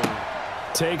all-Madden mode.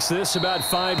 Takes this about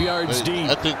 5 yards deep.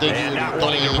 I think they and get not it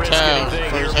wanting to risk anything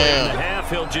here in the half.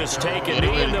 He'll just take it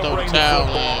and they'll bring the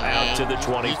football out to the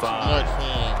 25.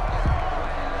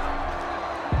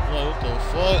 What the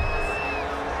fuck?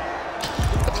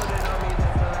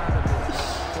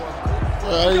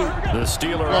 The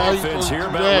Steeler offense here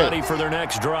about ready for their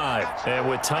next drive. And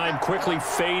with time quickly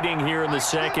fading here in the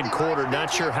second quarter,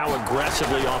 not sure how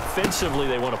aggressively, offensively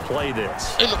they want to play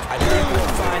this. I think we'll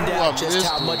find out just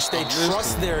how much they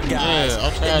trust their guys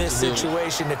in this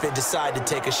situation if they decide to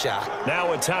take a shot.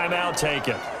 Now a timeout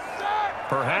taken.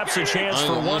 Perhaps a chance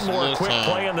for one more quick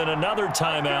play and then another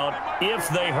timeout if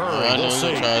they hurry. We'll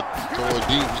see. Throw it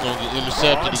deep. He's going to get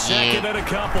intercepted again. Second and a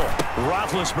couple.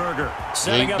 Roethlisberger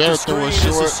setting up the screen. This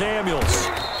is Samuels.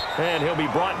 And he'll be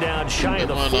brought down shy of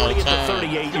the 40 at the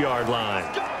 38-yard line.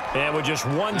 And with just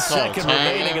 1 second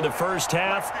remaining in the first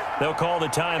half, they'll call the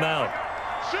timeout.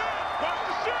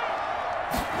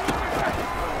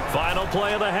 Final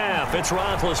play of the half. It's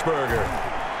Roethlisberger.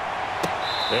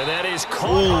 And that is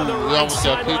caught on the right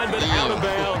sideline, but out of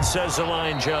bounds, says the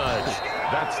line judge.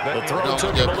 The throw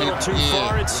took him a little too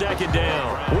far. It's second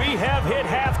down. We have hit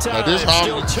halftime.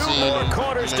 Still 2 more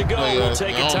quarters to go. We'll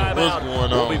take a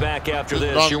timeout. We'll be back after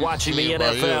this. You're watching the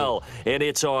NFL, and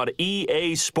it's on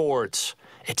EA Sports.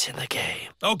 It's in the game.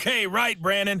 Okay, right,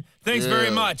 Brandon. Thanks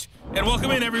very much. And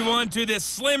welcome in, everyone, to this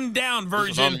slimmed-down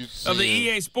version of the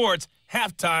EA Sports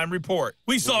halftime report.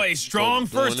 We saw a strong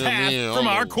first half from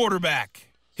our quarterback.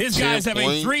 His guys have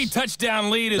a 3-touchdown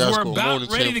lead as we're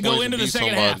about ready to go into the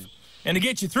second half. And to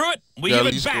get you through it, we give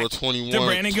it back to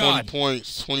Brandon Gaudin. 20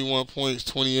 points, 21 points,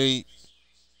 28.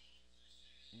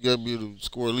 You got to be able to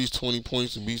score at least 20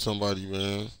 points to beat somebody,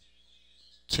 man.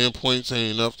 10 points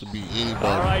ain't enough to beat anybody.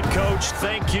 All right, Coach,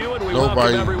 thank you, and we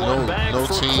welcome everyone back for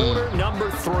quarter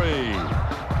number 3.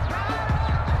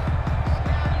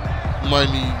 You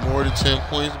might need more than 10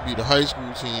 points to beat a high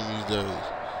school team these days.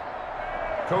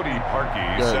 Cody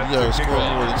Parkey. You got to score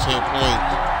more than 10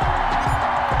 points.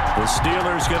 The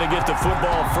Steelers going to get the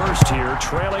football first here,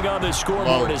 trailing on the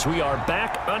scoreboard as we are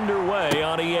back underway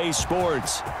on EA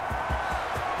Sports.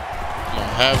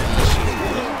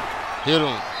 Hit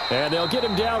him. And they'll get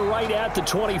him down right at the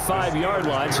 25-yard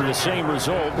line, so the same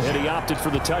result, and he opted for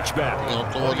the touchback.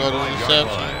 Throw another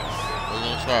interception. They're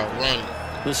going to try to run it.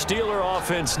 The Steeler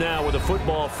offense now with a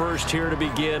football first here to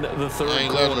begin the third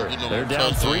quarter. They're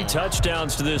down 3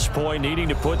 touchdowns to this point, needing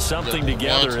to put something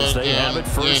together as they have it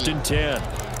 1st and 10.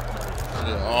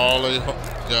 All they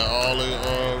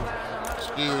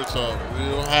spirits up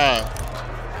real high.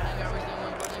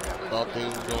 Thought they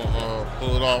was gonna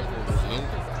pull it off with us. Nope.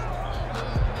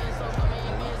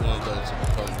 Going back to the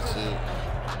cover 6.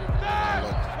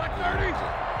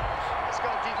 Let's go,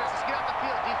 defense. Let's get out the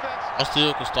field, defense. I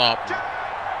still can stop them.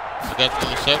 I got the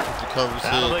interception to cover 6.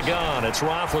 Out of the gun, it's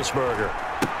Roethlisberger.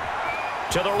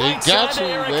 To the right side to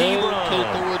Eric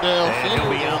Ebron. And he'll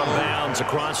be out of bounds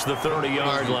across the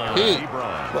 30-yard line.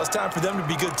 Well, it's time for them to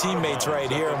be good teammates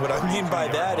right here. And what I mean by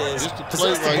that is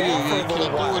possess the ball for a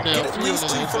little while. Get at least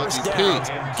 2 first downs.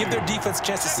 Give their defense a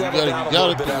chance to settle down a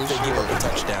little bit after they give up a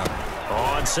touchdown.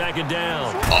 On 2nd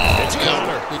down, it's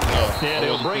Connor. And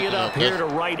he'll bring it up here to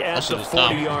right at the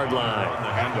 40-yard line.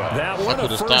 That one a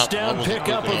first down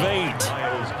pickup of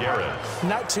 8.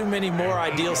 Not too many more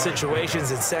ideal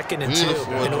situations in 2nd and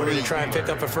 2 in order to try and pick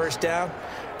up a first down.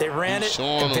 They ran it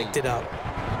and picked it up.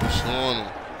 Showing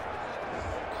them.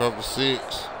 Cover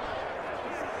 6.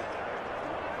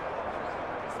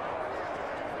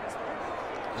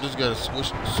 Just got to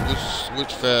switch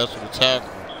fast with the tackle.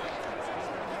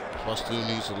 I still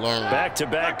need to learn.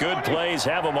 Back-to-back good plays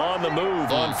have them on the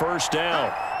move on first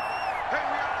down.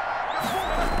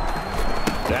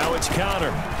 Now it's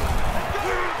Connor.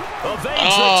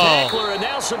 Evades the tackler, and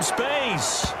now some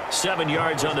space. 7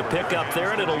 yards on the pickup there,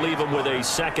 and it'll leave him with a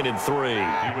 2nd and 3.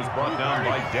 He was brought down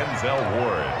by Denzel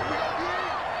Ward.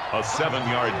 A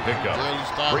 7-yard pickup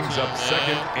brings up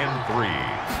 2nd and 3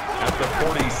 at the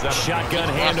 47. Shotgun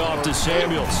handoff to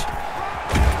Samuels.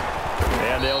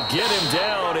 And they'll get him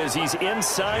down as he's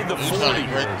inside the 40.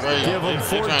 Give him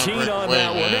 14 on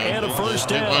that one and a first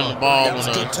down. That was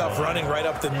good, tough running right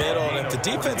up the middle. And if the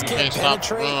defense can't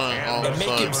penetrate and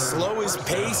make him slow his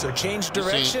pace or change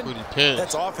direction,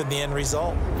 that's often the end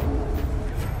result.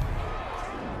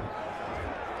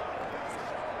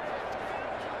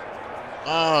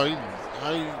 He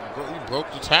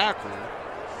broke the tackle.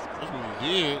 That's what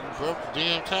he did. He broke the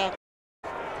damn tackle.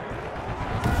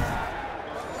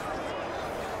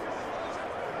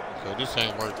 Okay, this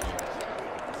ain't working.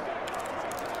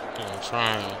 I'm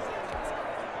trying.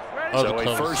 So a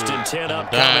 1st and 10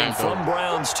 upcoming from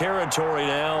Browns territory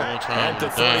now at the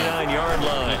 39-yard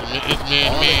line.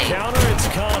 On the counter, it's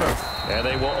Connor. And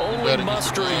they will only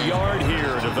muster a yard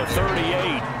here to the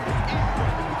 38.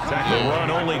 The run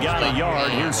only got a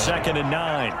yard. Here's 2nd and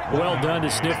 9. Well done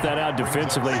to sniff that out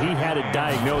defensively. He had it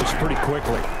diagnosed pretty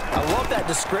quickly. I love that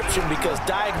description because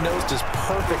diagnosed is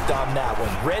perfect on that one.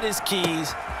 Read his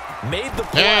keys, made the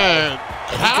play, and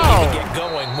he can even get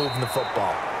going moving the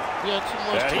football.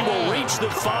 And he will reach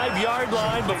the 5-yard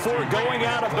line before going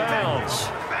out of bounds.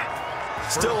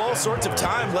 Still all sorts of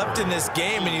time left in this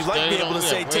game, and you'd like to be able to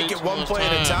say take it one play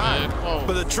at a time.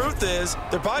 But the truth is,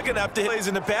 they're probably going to have to hit plays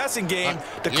in the passing game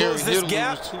to close this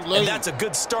gap, and that's a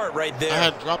good start right there. I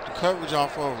had dropped the coverage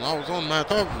off of him. I was on my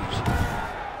coverage.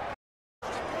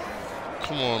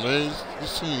 Come on, man.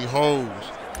 There's too many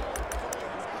holes.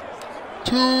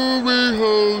 Too many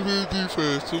holes in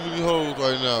defense. Too many holes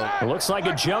right now. It looks like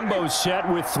a jumbo set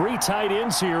with 3 tight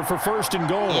ends here for 1st and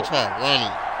goal. They're trying to run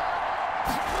it.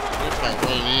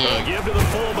 Give to the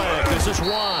fullback. This is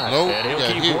wide. Nope, and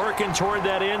he'll keep working toward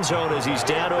that end zone as he's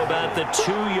down to about the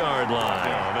 2-yard line.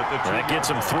 That gets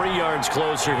him 3 yards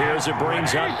closer here as it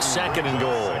brings up 2nd and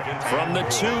goal. From the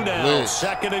 2 now, Blitz.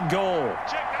 2nd and goal.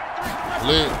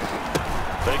 Blitz.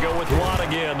 They go with Watt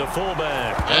again, the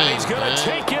fullback. And he's going to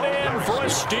take it in for a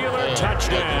Steeler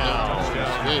touchdown.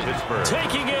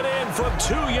 Taking it in from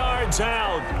 2 yards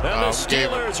out. And the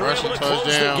Steelers are able to close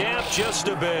the gap just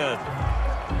a bit.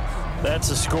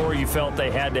 That's a score you felt they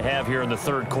had to have here in the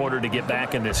 3rd quarter to get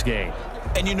back in this game.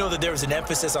 And you know that there was an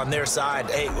emphasis on their side.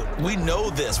 Hey, we know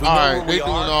this. We know where we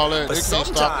are. All that. But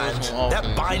sometimes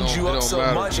that binds you up so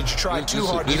much that you try too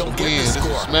hard, you don't get the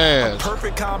score. A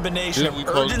perfect combination of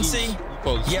urgency,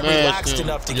 yet relaxed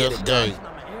enough to get it done.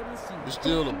 It's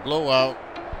still a blowout.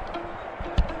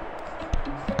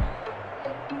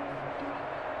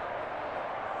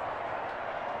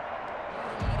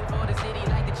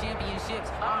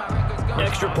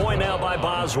 Extra point now by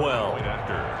Boswell.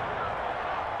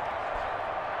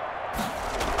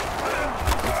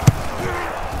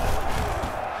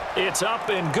 It's up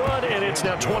and good, and it's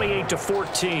now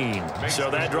 28-14. So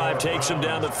that drive takes him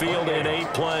down the field in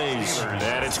 8 plays.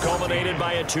 And it's culminated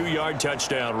by a 2-yard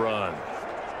touchdown run.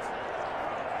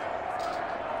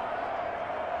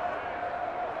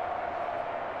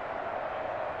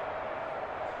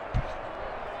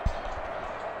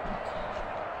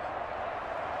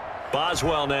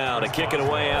 Boswell now to kick it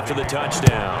away after the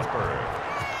touchdown.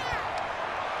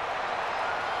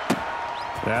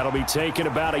 That'll be taken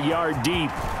about a yard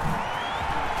deep.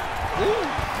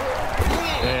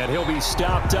 And he'll be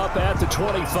stopped up at the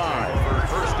 25.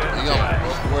 First and 10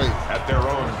 at their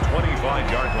own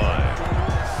 25-yard line.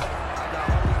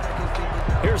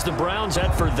 Here's the Browns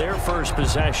at for their first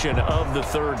possession of the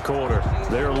 3rd quarter.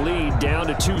 Their lead down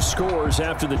to 2 scores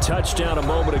after the touchdown a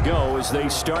moment ago as they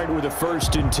start with a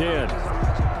 1st and 10.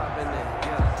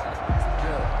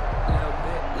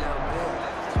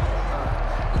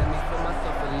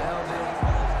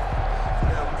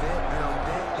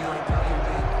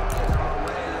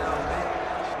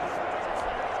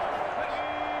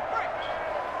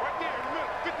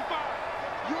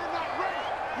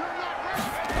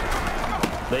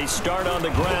 They start on the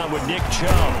ground with Nick Chubb.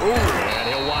 And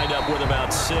he'll wind up with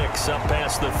about 6 up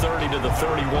past the 30 to the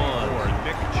 31.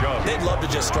 Nick Chubb. They'd love to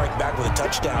just strike back with a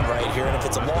touchdown right here, and if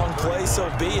it's a long play,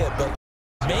 so be it. But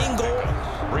main goal,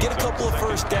 get a couple of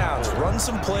first downs, run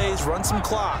some plays, run some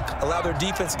clock, allow their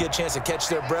defense to get a chance to catch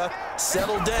their breath,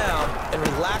 settle down, and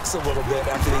relax a little bit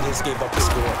after they just gave up the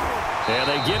score. Yeah,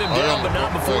 they get him down, but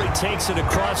not before he takes it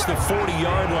across the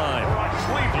 40-yard line.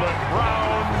 Cleveland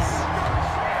Browns.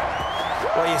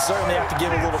 Well, you certainly have to give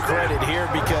a little credit here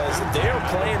because they're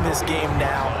playing this game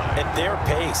now at their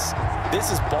pace.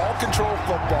 This is ball control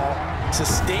football,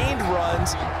 sustained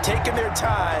runs, taking their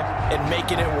time, and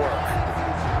making it work.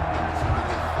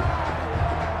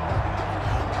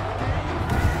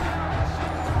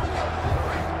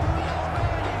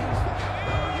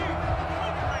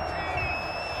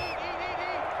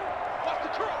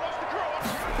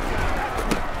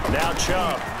 Now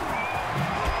Chubb.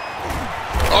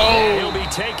 He'll be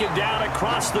taken down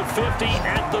across the 50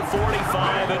 at the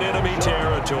 45 in enemy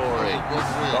territory.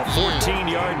 A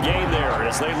 14-yard gain there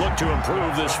as they look to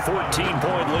improve this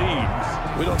 14-point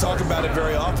lead. We don't talk about it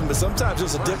very often, but sometimes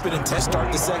there's a dip in intent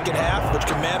start the second half, which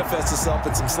can manifest itself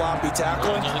in some sloppy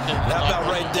tackling. That about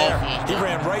right there. He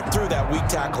ran right through that weak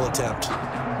tackle attempt.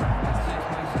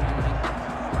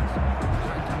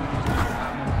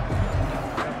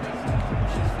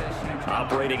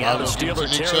 Operating out of Steeler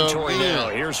territory now.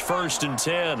 Here's 1st and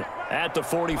 10 at the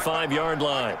 45-yard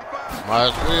line. Might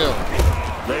as well.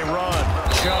 They run.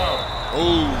 Chubb.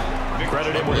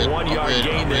 Credit him with a 1-yard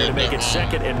gain there to make it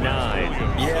 2nd and 9.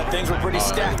 Yeah, things were pretty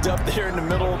stacked up there in the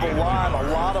middle of the line.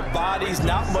 A lot of bodies,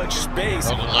 not much space.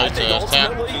 I think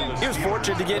ultimately he was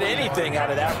fortunate to get anything out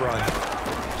of that run.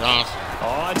 Johnson.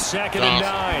 On 2nd and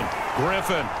 9.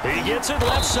 Griffin. He gets it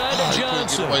left side to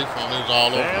Johnson.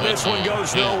 And this one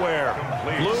goes nowhere.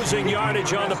 Losing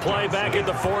yardage on the play back at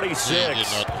the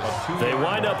 46. They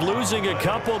wind up losing a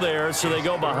couple there, so they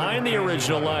go behind the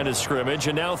original line of scrimmage,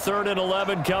 and now 3rd and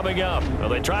 11 coming up. Well,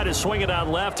 they try to swing it out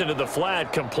left into the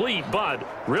flat, complete, but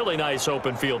really nice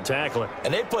open field tackling.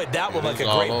 And they played that one like a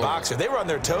great boxer. They were on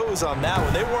their toes on that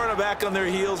one. They weren't back on their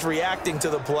heels reacting to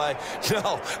the play.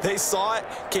 No, they saw it,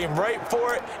 came right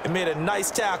for it, and made a nice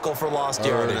tackle for lost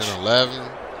yardage. 11.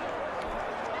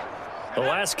 The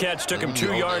last catch took him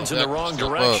 2 yards in the wrong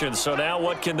direction, so now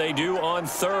what can they do on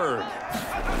third?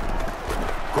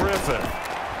 Griffin.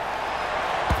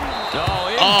 Oh,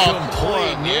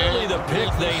 incomplete. Nearly the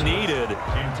pick they needed.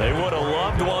 They would have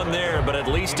loved one there, but at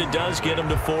least it does get them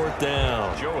to 4th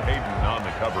down. Joe Hayden on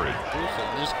the coverage. There's some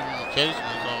miscommunication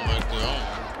or something like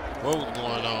that. What was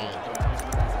going on?